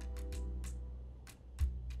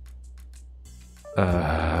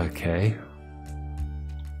 Okay.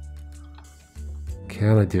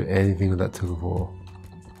 Can I do anything with that tug of war?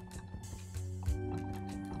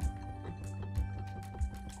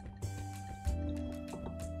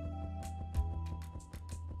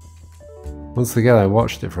 Once again, I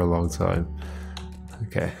watched it for a long time.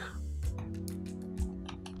 Okay.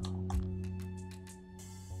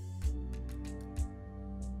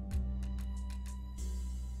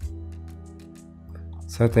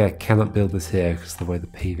 Sadly, I cannot build this here because of the way the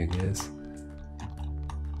paving is.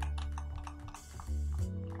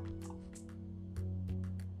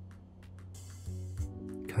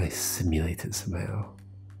 Can I simulate it somehow?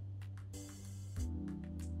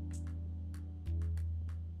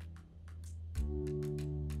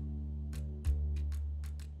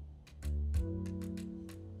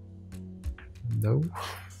 No.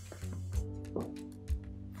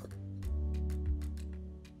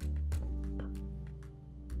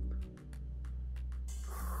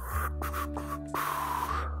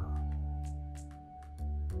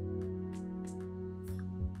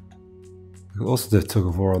 We'll also do a tug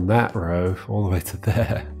of war on that row, all the way to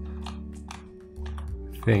there.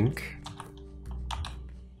 I think.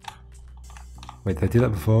 Wait, did I do that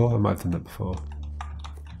before? I might have done that before.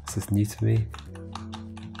 Is this new to me?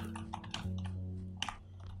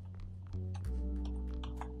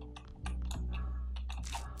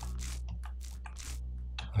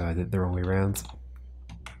 Oh, I did it the wrong way around.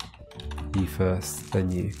 You first,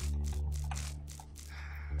 then you.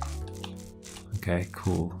 Okay,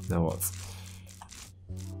 cool. Now what?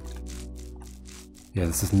 Yeah,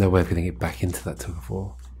 there's just no way of getting it back into that tug of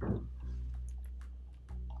war.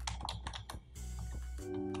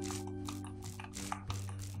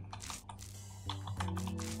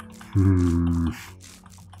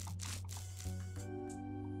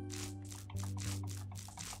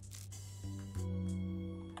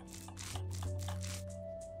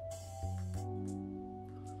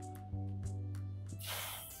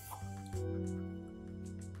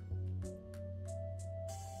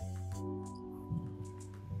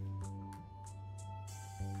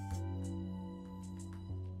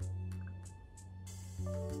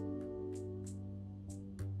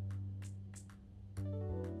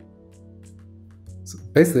 So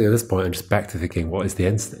basically at this point I'm just back to thinking, what is the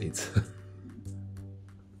end state?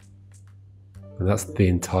 And that's the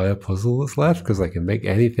entire puzzle that's left, because I can make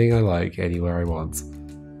anything I like anywhere I want.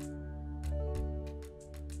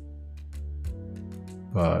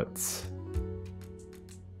 But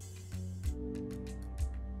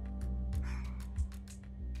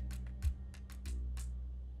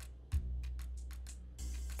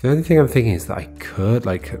the only thing I'm thinking is that I could,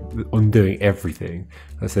 like, undoing everything.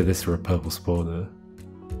 Let's say this were a purple spawner.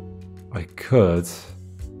 I could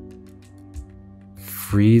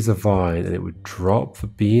freeze a vine and it would drop the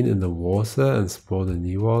bean in the water and spawn a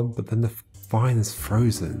new one, but then the vine is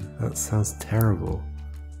frozen. That sounds terrible.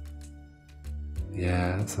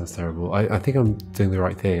 Yeah, that sounds terrible. I think I'm doing the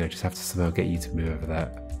right thing. I just have to somehow get you to move over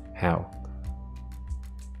that. How?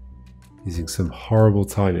 Using some horrible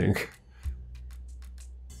timing.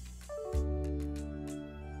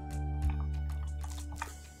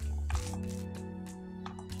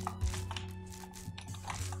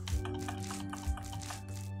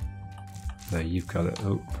 No, you've got it.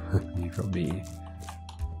 Oh, you've got me.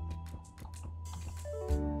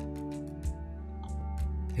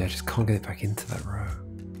 Yeah, I just can't get it back into that row.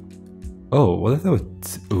 Oh, what if there were...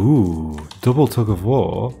 Ooh, double tug of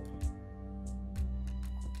war?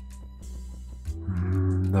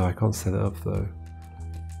 No, I can't set it up though.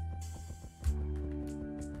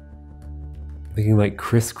 Thinking like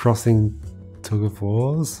crisscrossing tug of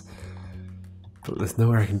wars? But there's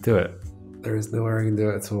nowhere I can do it. There is nowhere I can do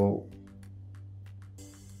it at all.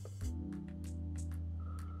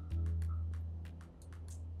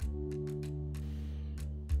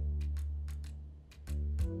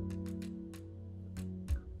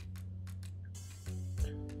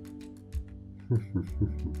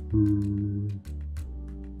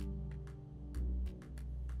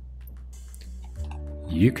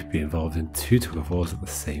 You could be involved in two tug of wars at the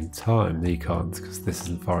same time. No, you can't, because this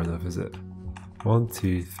isn't far enough, is it? 1,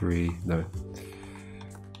 2, 3, no.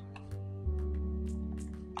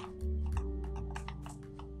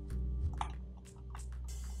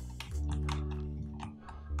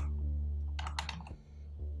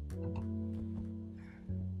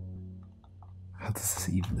 How does this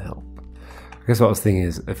even help? I guess what I was thinking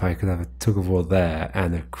is if I could have a tug of war there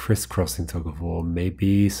and a crisscrossing tug of war,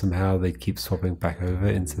 maybe somehow they'd keep swapping back over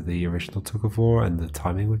into the original tug of war and the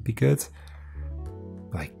timing would be good.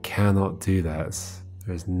 But I cannot do that.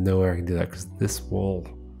 There's nowhere I can do that because this wall,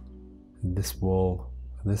 and this wall,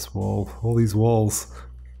 and this wall, all these walls.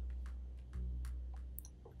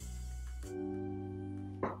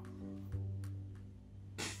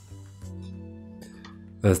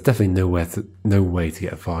 There's definitely no way to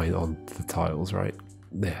get a vine on the tiles, right?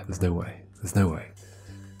 Yeah, there's no way. There's no way.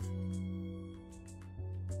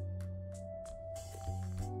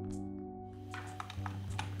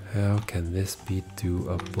 How can this be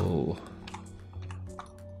doable?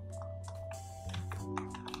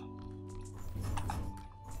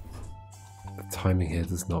 The timing here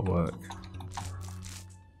does not work.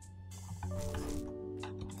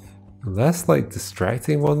 Unless like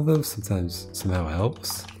distracting one of them sometimes somehow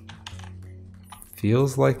helps.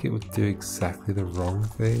 Feels like it would do exactly the wrong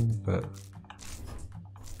thing, but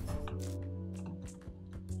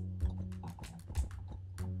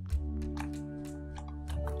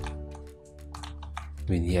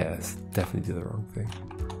I mean, yeah, it's definitely do the wrong thing.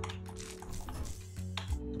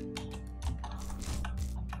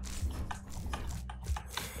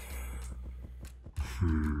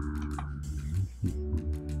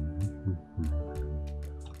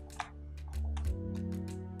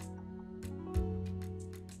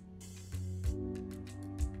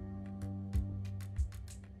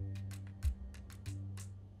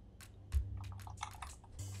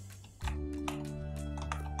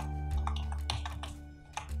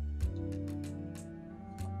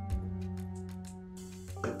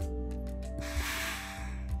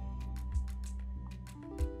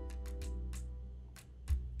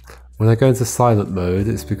 When I go into silent mode,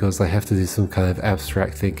 it's because I have to do some kind of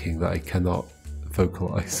abstract thinking that I cannot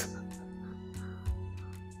vocalize.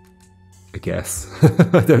 I guess.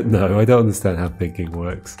 I don't know. I don't understand how thinking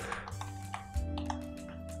works.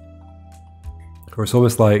 Or it's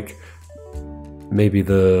almost like maybe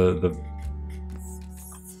because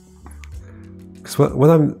when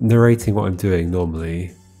I'm narrating what I'm doing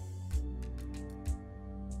normally,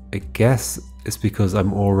 I guess it's because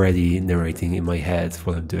I'm already narrating in my head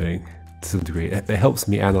what I'm doing to some degree. It helps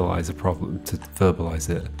me analyze a problem to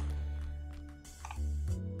verbalize it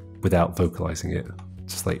without vocalizing it.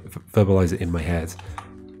 Just like verbalize it in my head.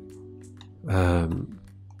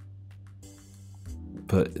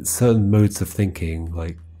 But certain modes of thinking,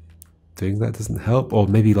 like doing that doesn't help. Or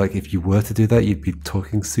maybe like if you were to do that, you'd be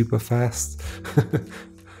talking super fast. I'm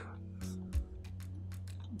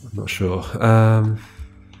not sure.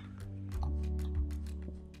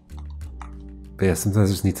 But yeah, sometimes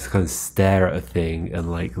I just need to kind of stare at a thing and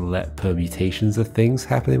like let permutations of things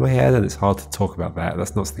happen in my head, and it's hard to talk about that.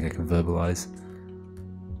 That's not something I can verbalize.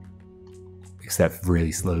 Except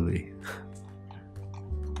really slowly.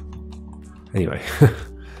 Anyway,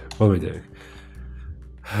 what am I doing?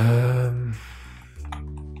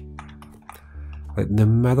 Like no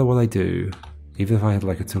matter what I do, even if I had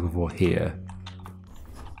like a tug of war here,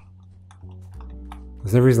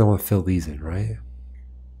 there's no reason I want to fill these in, right?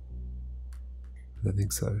 I don't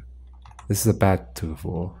think so. This is a bad tug of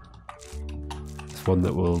war. It's one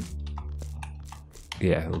that will...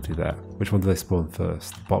 Yeah, it'll do that. Which one did I spawn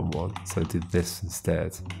first? The bottom one. So do this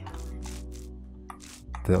instead.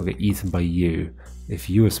 Then I'll get eaten by you. If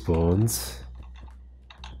you were spawned...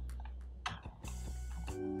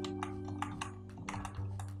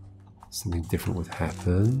 something different would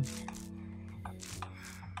happen.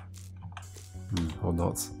 Or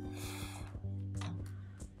not.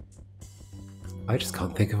 I just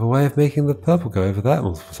can't think of a way of making the purple go over that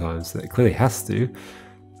multiple times. It clearly has to. It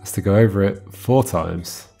has to go over it 4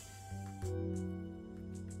 times.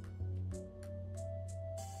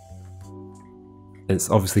 It's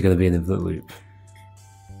obviously going to be an infinite loop.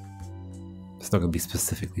 It's not going to be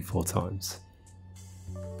specifically 4 times.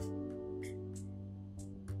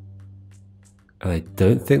 And I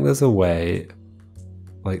don't think there's a way,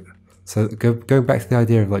 like, so going back to the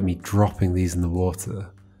idea of like me dropping these in the water.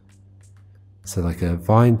 So like a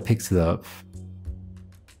vine picks it up,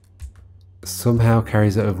 somehow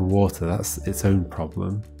carries it over water. That's its own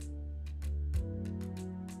problem.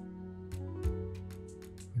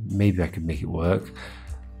 Maybe I could make it work.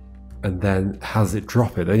 And then how does it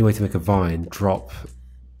drop it? The only way to make a vine drop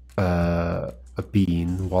a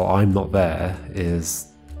bean while I'm not there is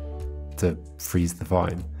to freeze the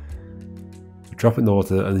vine. Drop it in the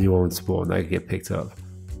water and the new one would spawn. That could get picked up.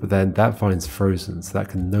 But then that vine's frozen, so that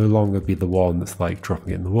can no longer be the one that's like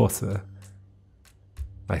dropping it in the water.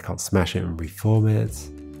 I can't smash it and reform it.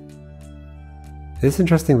 It's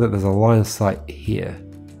interesting that there's a line of sight here.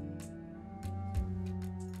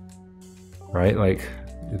 Right, like,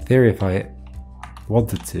 in theory if I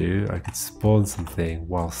wanted to, I could spawn something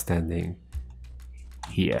while standing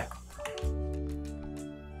here.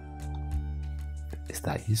 Is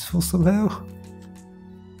that useful somehow?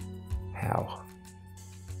 How?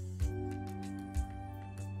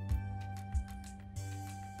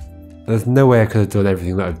 There's no way I could have done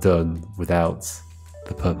everything that I've done without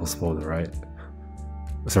the purple spawner, right?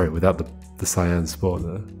 Sorry, without the cyan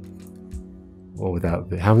spawner. Or without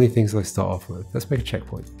the... How many things do I start off with? Let's make a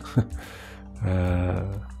checkpoint.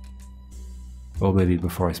 Or maybe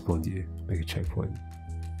before I spawned you, make a checkpoint.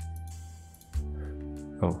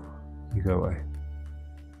 Oh, you go away.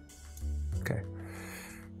 Okay.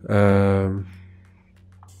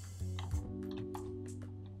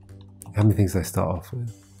 How many things did I start off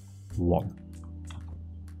with? One.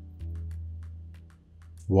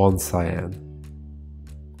 One cyan.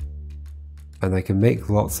 And I can make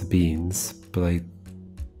lots of beans, but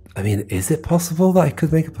I mean, is it possible that I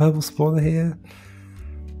could make a purple spawner here?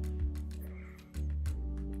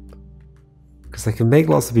 Because I can make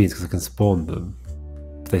lots of beans because I can spawn them,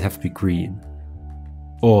 but they'd have to be green.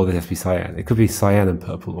 Or they'd have to be cyan. It could be cyan and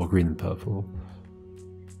purple, or green and purple.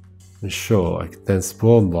 And sure, I could then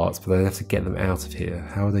spawn lots, but I'd have to get them out of here.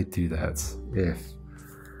 How would I do that if...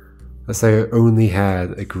 Let's say I only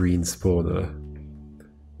had a green spawner.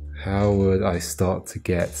 How would I start to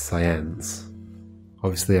get cyans?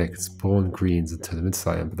 Obviously I could spawn greens and turn them into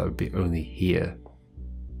cyan, but that would be only here.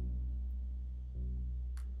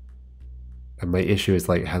 And my issue is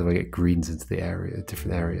like, how do I get greens into the area,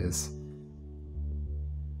 different areas?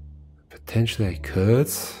 Potentially I could.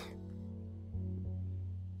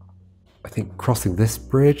 I think crossing this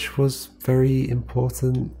bridge was very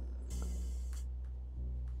important.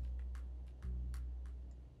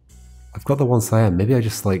 I've got the one cyan. Maybe I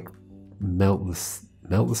just like melt the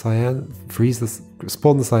cyan, freeze this,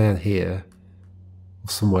 spawn the cyan here, or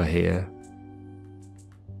somewhere here,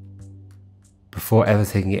 before ever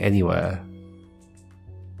taking it anywhere,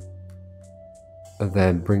 and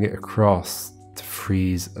then bring it across to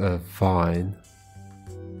freeze a vine.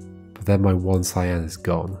 But then my one cyan is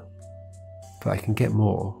gone. But I can get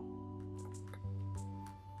more.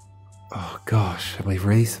 Oh gosh, am I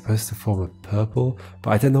really supposed to form a purple?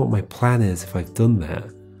 But I don't know what my plan is if I've done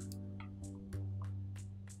that.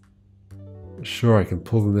 Sure, I can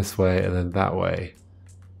pull them this way and then that way.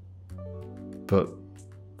 But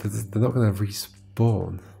they're not going to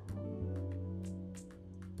respawn.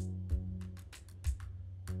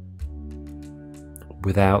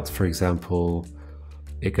 Without, for example,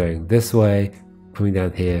 it going this way, coming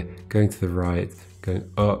down here, going to the right,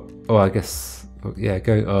 going up. Oh, I guess, yeah,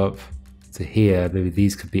 going up to here. Maybe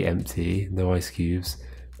these could be empty, no ice cubes.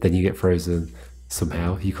 Then you get frozen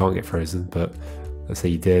somehow. You can't get frozen, but let's say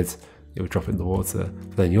you did, it would drop it in the water.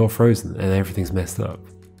 But then you're frozen and everything's messed up.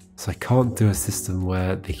 So I can't do a system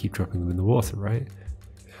where they keep dropping them in the water, right?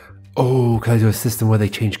 Oh, can I do a system where they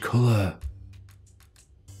change color?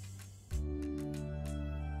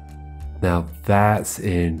 Now that's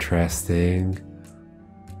interesting.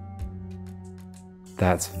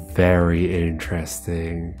 That's very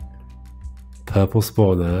interesting. Purple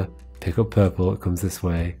spawner, pick up purple, it comes this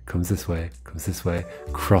way, comes this way, comes this way,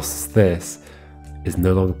 crosses this, is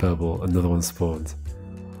no longer purple, another one spawned.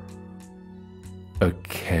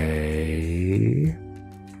 Okay.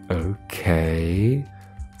 Okay.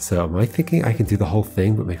 So am I thinking I can do the whole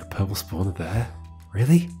thing but make a purple spawner there?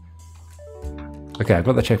 Really? Okay, I've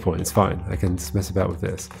got the checkpoint, it's fine. I can just mess about with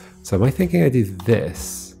this. So am I thinking I do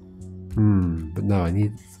this? But no, I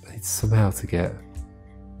need somehow to get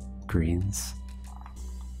greens.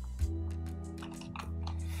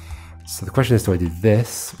 So the question is, do I do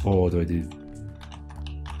this or do I do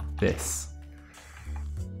this?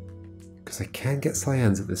 Because I can get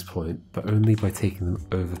cyans at this point, but only by taking them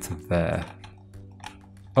over to there.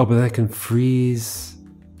 Oh, but then I can freeze.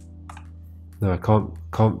 No, I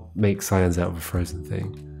can't make cyans out of a frozen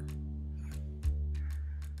thing.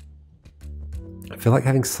 I feel like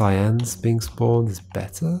having cyans being spawned is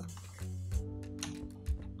better.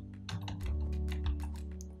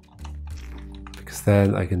 Because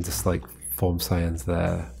then I can just like form cyans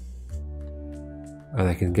there. And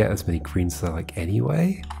I can get as many greens as I like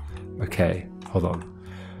anyway. Okay, hold on.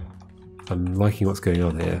 I'm liking what's going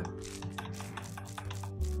on here.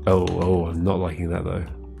 Oh, I'm not liking that though.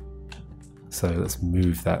 So let's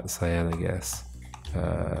move that cyan, I guess.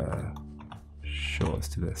 Sure, let's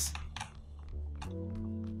do this.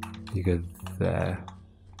 You go there.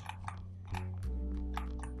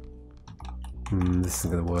 This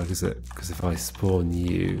isn't going to work, is it? Because if I spawn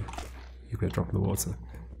you, you're going to drop in the water.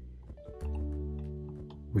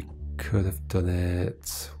 We could have done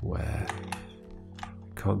it where?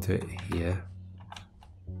 Can't do it here.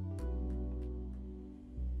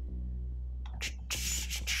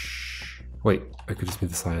 Wait, I could just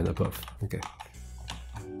move the cyan above. Okay.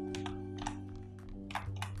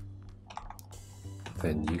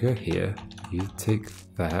 Then you go here, you take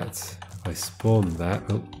that, I spawn that,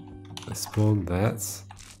 oh, I spawn that,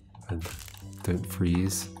 and don't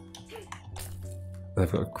freeze.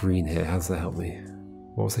 I've got a green here, how does that help me?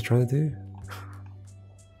 What was I trying to do?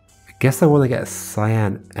 I guess I want to get a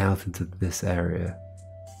cyan out into this area.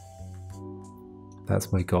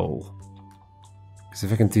 That's my goal. Because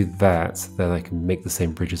if I can do that, then I can make the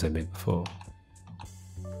same bridges I made before.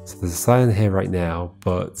 So there's a cyan here right now,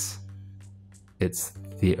 but it's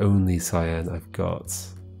the only cyan I've got.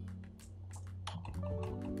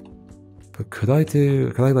 But could I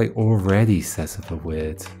like already set up a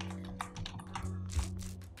weird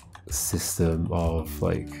system of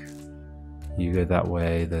like, you go that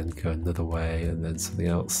way, then go another way, and then something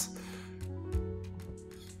else?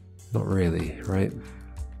 Not really, right?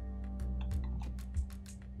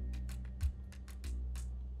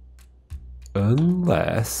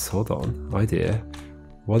 Unless, hold on, idea.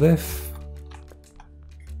 What if,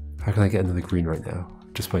 how can I get another green right now?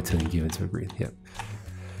 Just by turning you into a green, yep.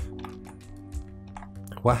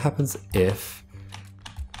 What happens if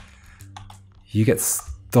you get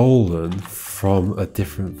stolen from a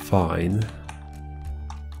different vine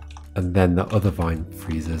and then the other vine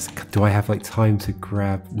freezes? Do I have like time to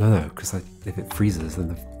grab? No, because if it freezes, then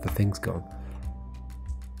the thing's gone.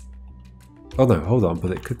 Oh no, hold on,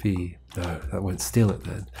 but it could be, no, that won't steal it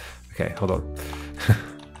then. Okay, hold on.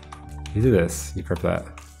 You do this, you grab that.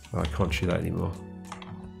 Oh, I can't shoot that anymore.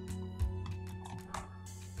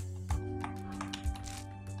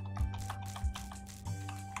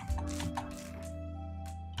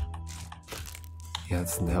 Yeah, that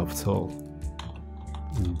doesn't help at all.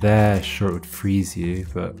 And there, sure, it would freeze you,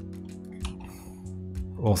 but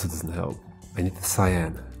also doesn't help. I need the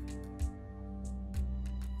cyan.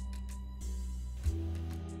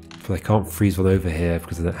 But I can't freeze one over here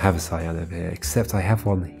because I don't have a cyan over here, except I have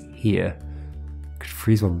one here. I could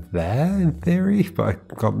freeze one there in theory, but I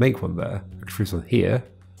can't make one there. I could freeze one here,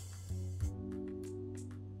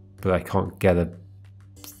 but I can't get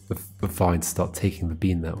the vine to start taking the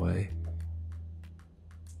bean that way.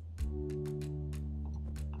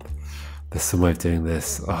 There's some way of doing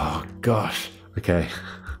this. Oh gosh. Okay.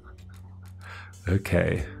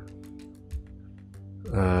 Okay.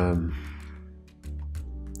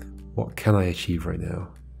 What can I achieve right now?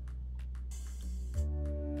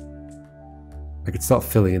 I could start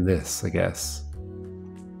filling in this, I guess.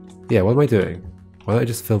 Yeah, what am I doing? Why don't I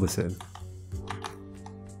just fill this in?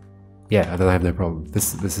 Yeah, and then I have no problem.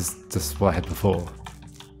 This is just what I had before,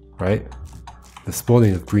 right? The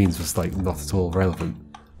spawning of greens was like not at all relevant.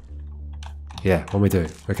 Yeah, what am I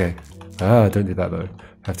doing? Okay. Ah, don't do that though.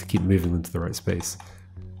 I have to keep moving them to the right space.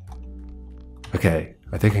 Okay,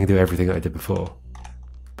 I think I can do everything that I did before,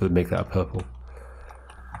 but make that a purple.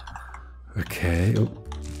 Okay, oh,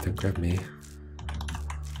 don't grab me.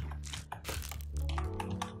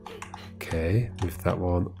 Okay, move that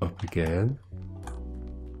one up again.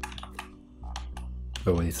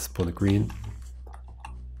 Oh, I need to spawn a green.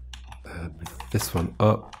 Move this one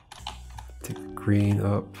up. Take the green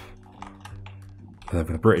up. And then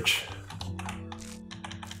for the bridge.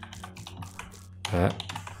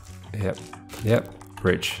 Yep,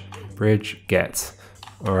 bridge, get.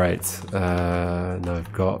 Alright, now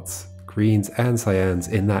I've got greens and cyans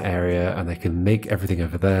in that area and I can make everything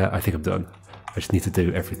over there. I think I'm done. I just need to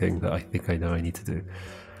do everything that I think I know I need to do.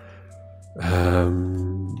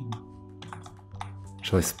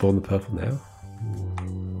 Shall I spawn the purple now?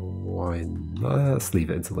 Why not? Let's leave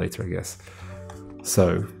it until later, I guess.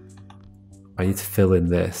 So, I need to fill in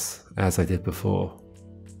this as I did before.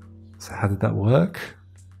 So how did that work?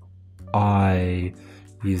 I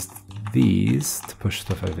used these to push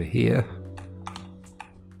stuff over here.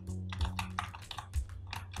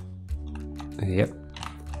 Yep.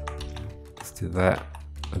 Let's do that.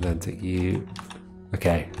 And then take you.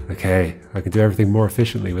 Okay. I can do everything more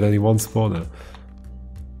efficiently with only one spawner.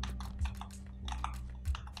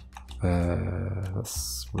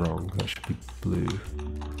 That's wrong. That should be blue.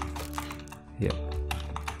 Yep.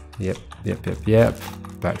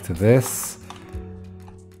 Back to this.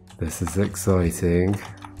 This is exciting.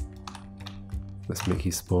 Let's make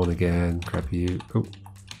you spawn again. Grab you. Oh.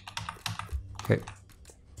 Okay.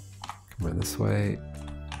 Come around this way.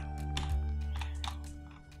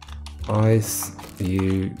 Ice.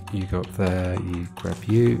 You go up there. You grab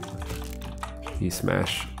you. You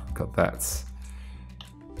smash. Got that.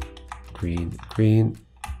 Green.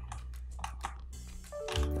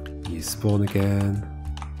 You spawn again.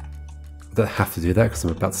 I don't have to do that because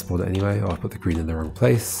I'm about to spawn it anyway. Oh, I put the green in the wrong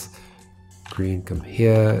place. Green, come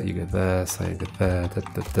here. You go there. Cyan, go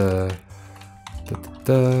there.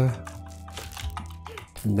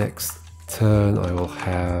 Next turn, I will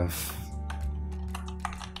have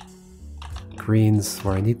greens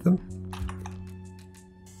where I need them.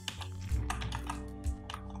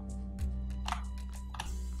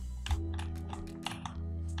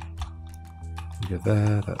 You go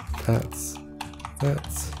there. That's.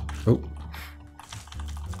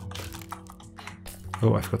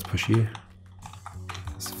 Oh, I forgot to push you.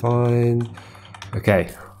 fine. Okay,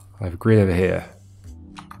 I have a green over here.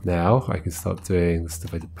 Now I can start doing the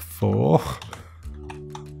stuff I did before.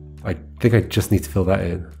 I think I just need to fill that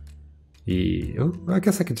in. Oh, I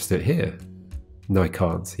guess I could just do it here. No, I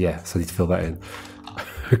can't. Yeah, so I need to fill that in.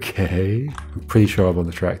 Okay, I'm pretty sure I'm on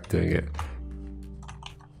the track doing it.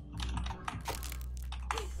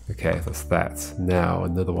 Okay, that's that. Now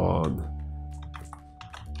another one.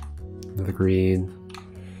 Another green.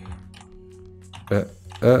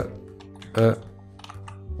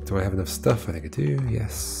 Do I have enough stuff? I think I do,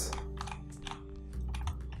 yes.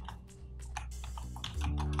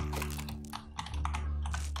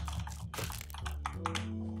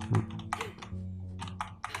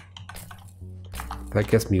 That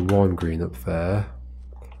gets me one green up there.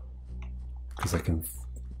 Because I can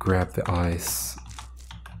grab the ice,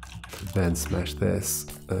 then smash this,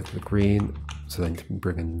 the green, so then you can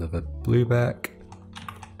bring another blue back.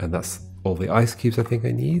 And that's all the ice cubes I think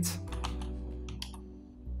I need.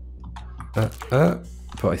 But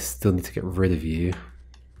I still need to get rid of you.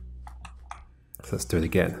 So let's do it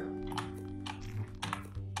again.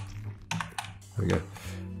 There we go.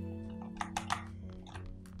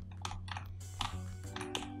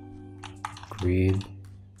 Green.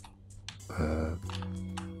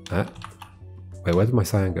 Wait, where did my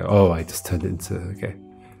cyan go? Oh, I just turned it into, okay.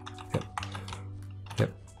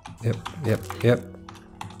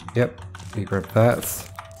 Yep. You grab that.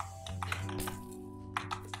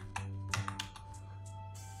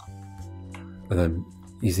 And I'm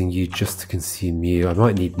using you just to consume you. I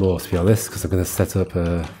might need more, to be honest, because I'm going to set up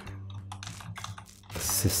a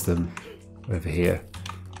system over here.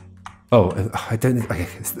 Oh, and I don't. Okay,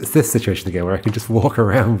 it's this situation again where I can just walk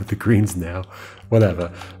around with the greens now.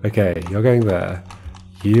 Whatever. Okay, you're going there.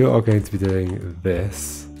 You are going to be doing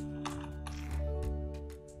this.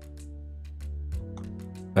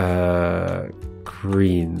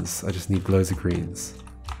 Greens. I just need loads of greens.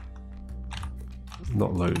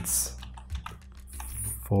 Not loads.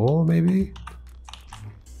 4 maybe?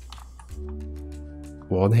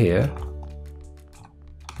 1 here.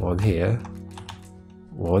 1 here.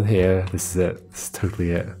 1 here. This is it. This is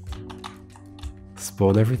totally it.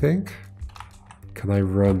 Spawn everything? Can I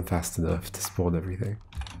run fast enough to spawn everything?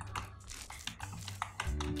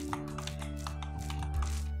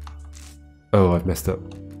 Oh, I've messed up.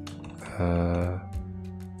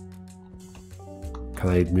 Can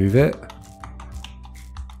I move it?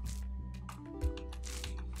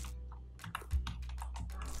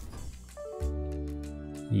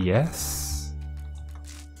 Yes.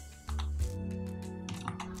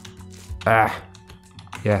 Ah.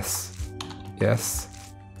 Yes. Yes.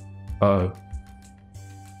 Uh-oh.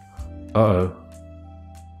 Uh-oh.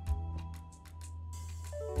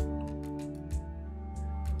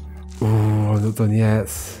 Ooh, I'm not done yet.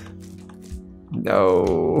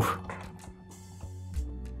 No.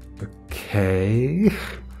 Okay.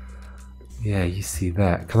 Yeah, you see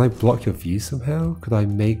that. Can I block your view somehow? Could I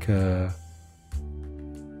make a...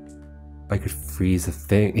 I could freeze a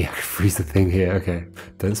thing. Yeah, I could freeze the thing here. Okay,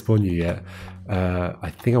 don't spawn you yet. I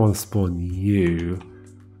think I want to spawn you,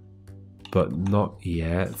 but not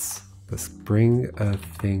yet. Let's bring a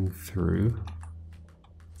thing through.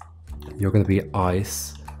 You're going to be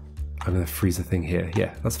ice. I'm going to freeze a thing here.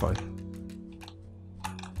 Yeah, that's fine.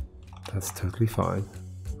 That's totally fine.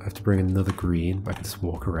 I have to bring another green, but I can just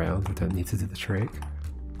walk around. I don't need to do the trick.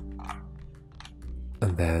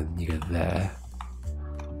 And then you go there.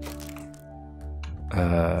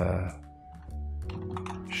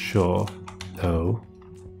 Sure. No.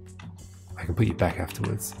 I can put you back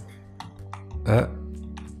afterwards. And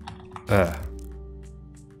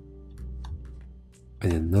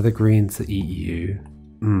another green to eat you.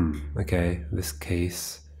 Okay, in this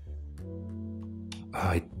case.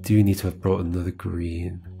 I do need to have brought another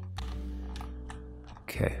green.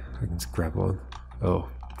 Okay, I can just grab one. Oh.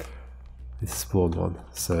 I need to spawn one.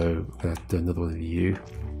 So I'm gonna have to do another one of you.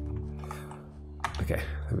 Okay,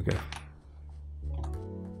 there we go.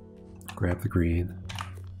 Grab the green.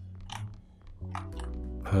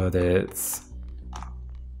 Put it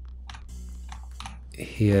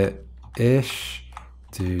here-ish.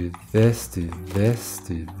 Do this, do this,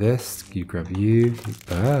 do this. You grab you.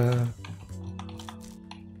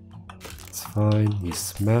 It's fine. You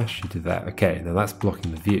smash, you do that. Okay, now that's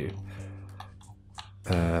blocking the view.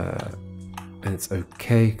 And it's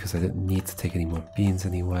okay because I don't need to take any more beans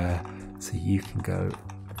anywhere. So you can go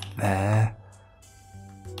there.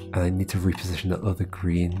 And I need to reposition that other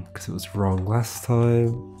green because it was wrong last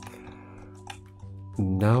time.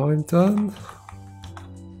 Now I'm done.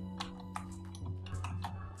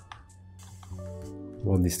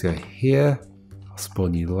 One needs to go here. I'll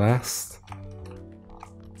spawn you last.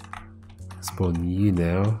 spawn you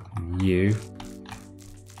now. And you.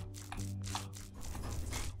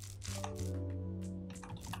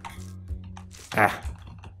 Ah.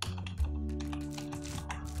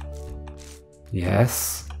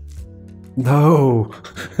 Yes. No.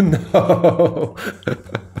 No.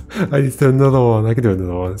 I need to do another one. I can do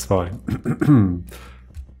another one. It's fine.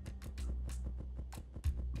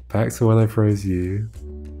 Back to when I froze you.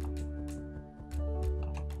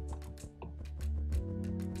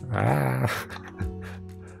 Ah.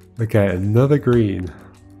 Okay, another green.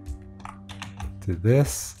 Do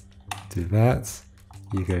this. Do that.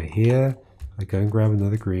 You go here. I go and grab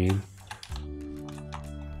another green.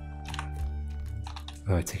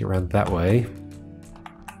 I take it around that way.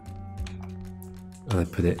 And I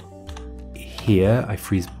put it here. I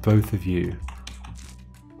freeze both of you.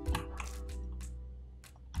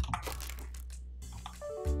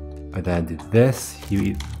 I then do this. You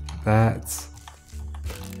eat that.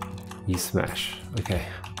 You smash. Okay.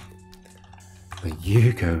 Now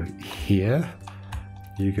you go here.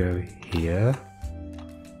 You go here.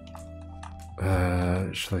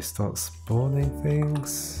 Should I start spawning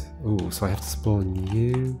things? Ooh, so I have to spawn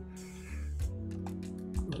you.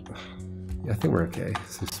 Yeah, I think we're okay.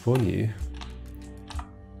 So spawn you.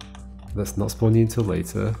 Let's not spawn you until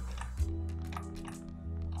later.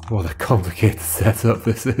 What a complicated setup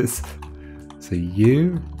this is. So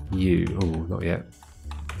you. Oh, not yet.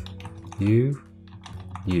 You.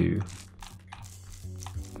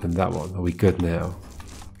 And that one. Are we good now?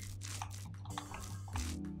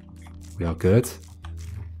 We are good.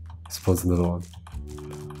 Spawns another one.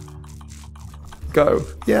 Go.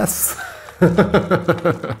 Yes.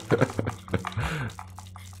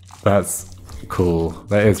 That's cool.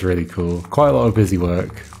 That is really cool. Quite a lot of busy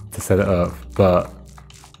work to set it up, but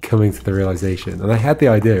coming to the realization, and I had the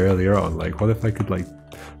idea earlier on, like, what if I could like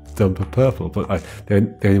dump a purple? But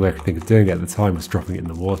the only way I could think of doing it at the time was dropping it in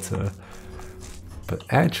the water. But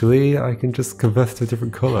actually, I can just convert it to a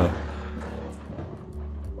different color.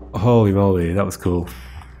 Holy moly, that was cool.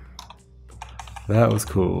 That was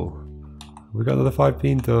cool. We got another 5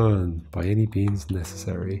 bean done, by any beans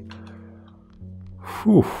necessary.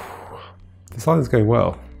 Whew. This island's going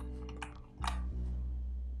well.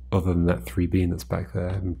 Other than that 3 bean that's back there,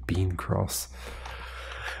 and bean cross.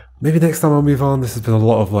 Maybe next time I'll move on. This has been a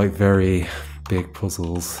lot of like very big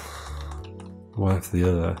puzzles. One after the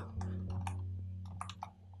other.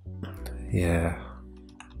 Yeah.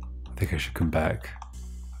 I think I should come back.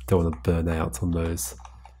 I don't want to burn out on those.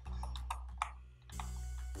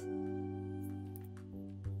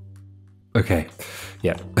 Okay,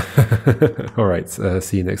 yeah. Alright,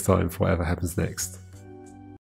 see you next time for whatever happens next.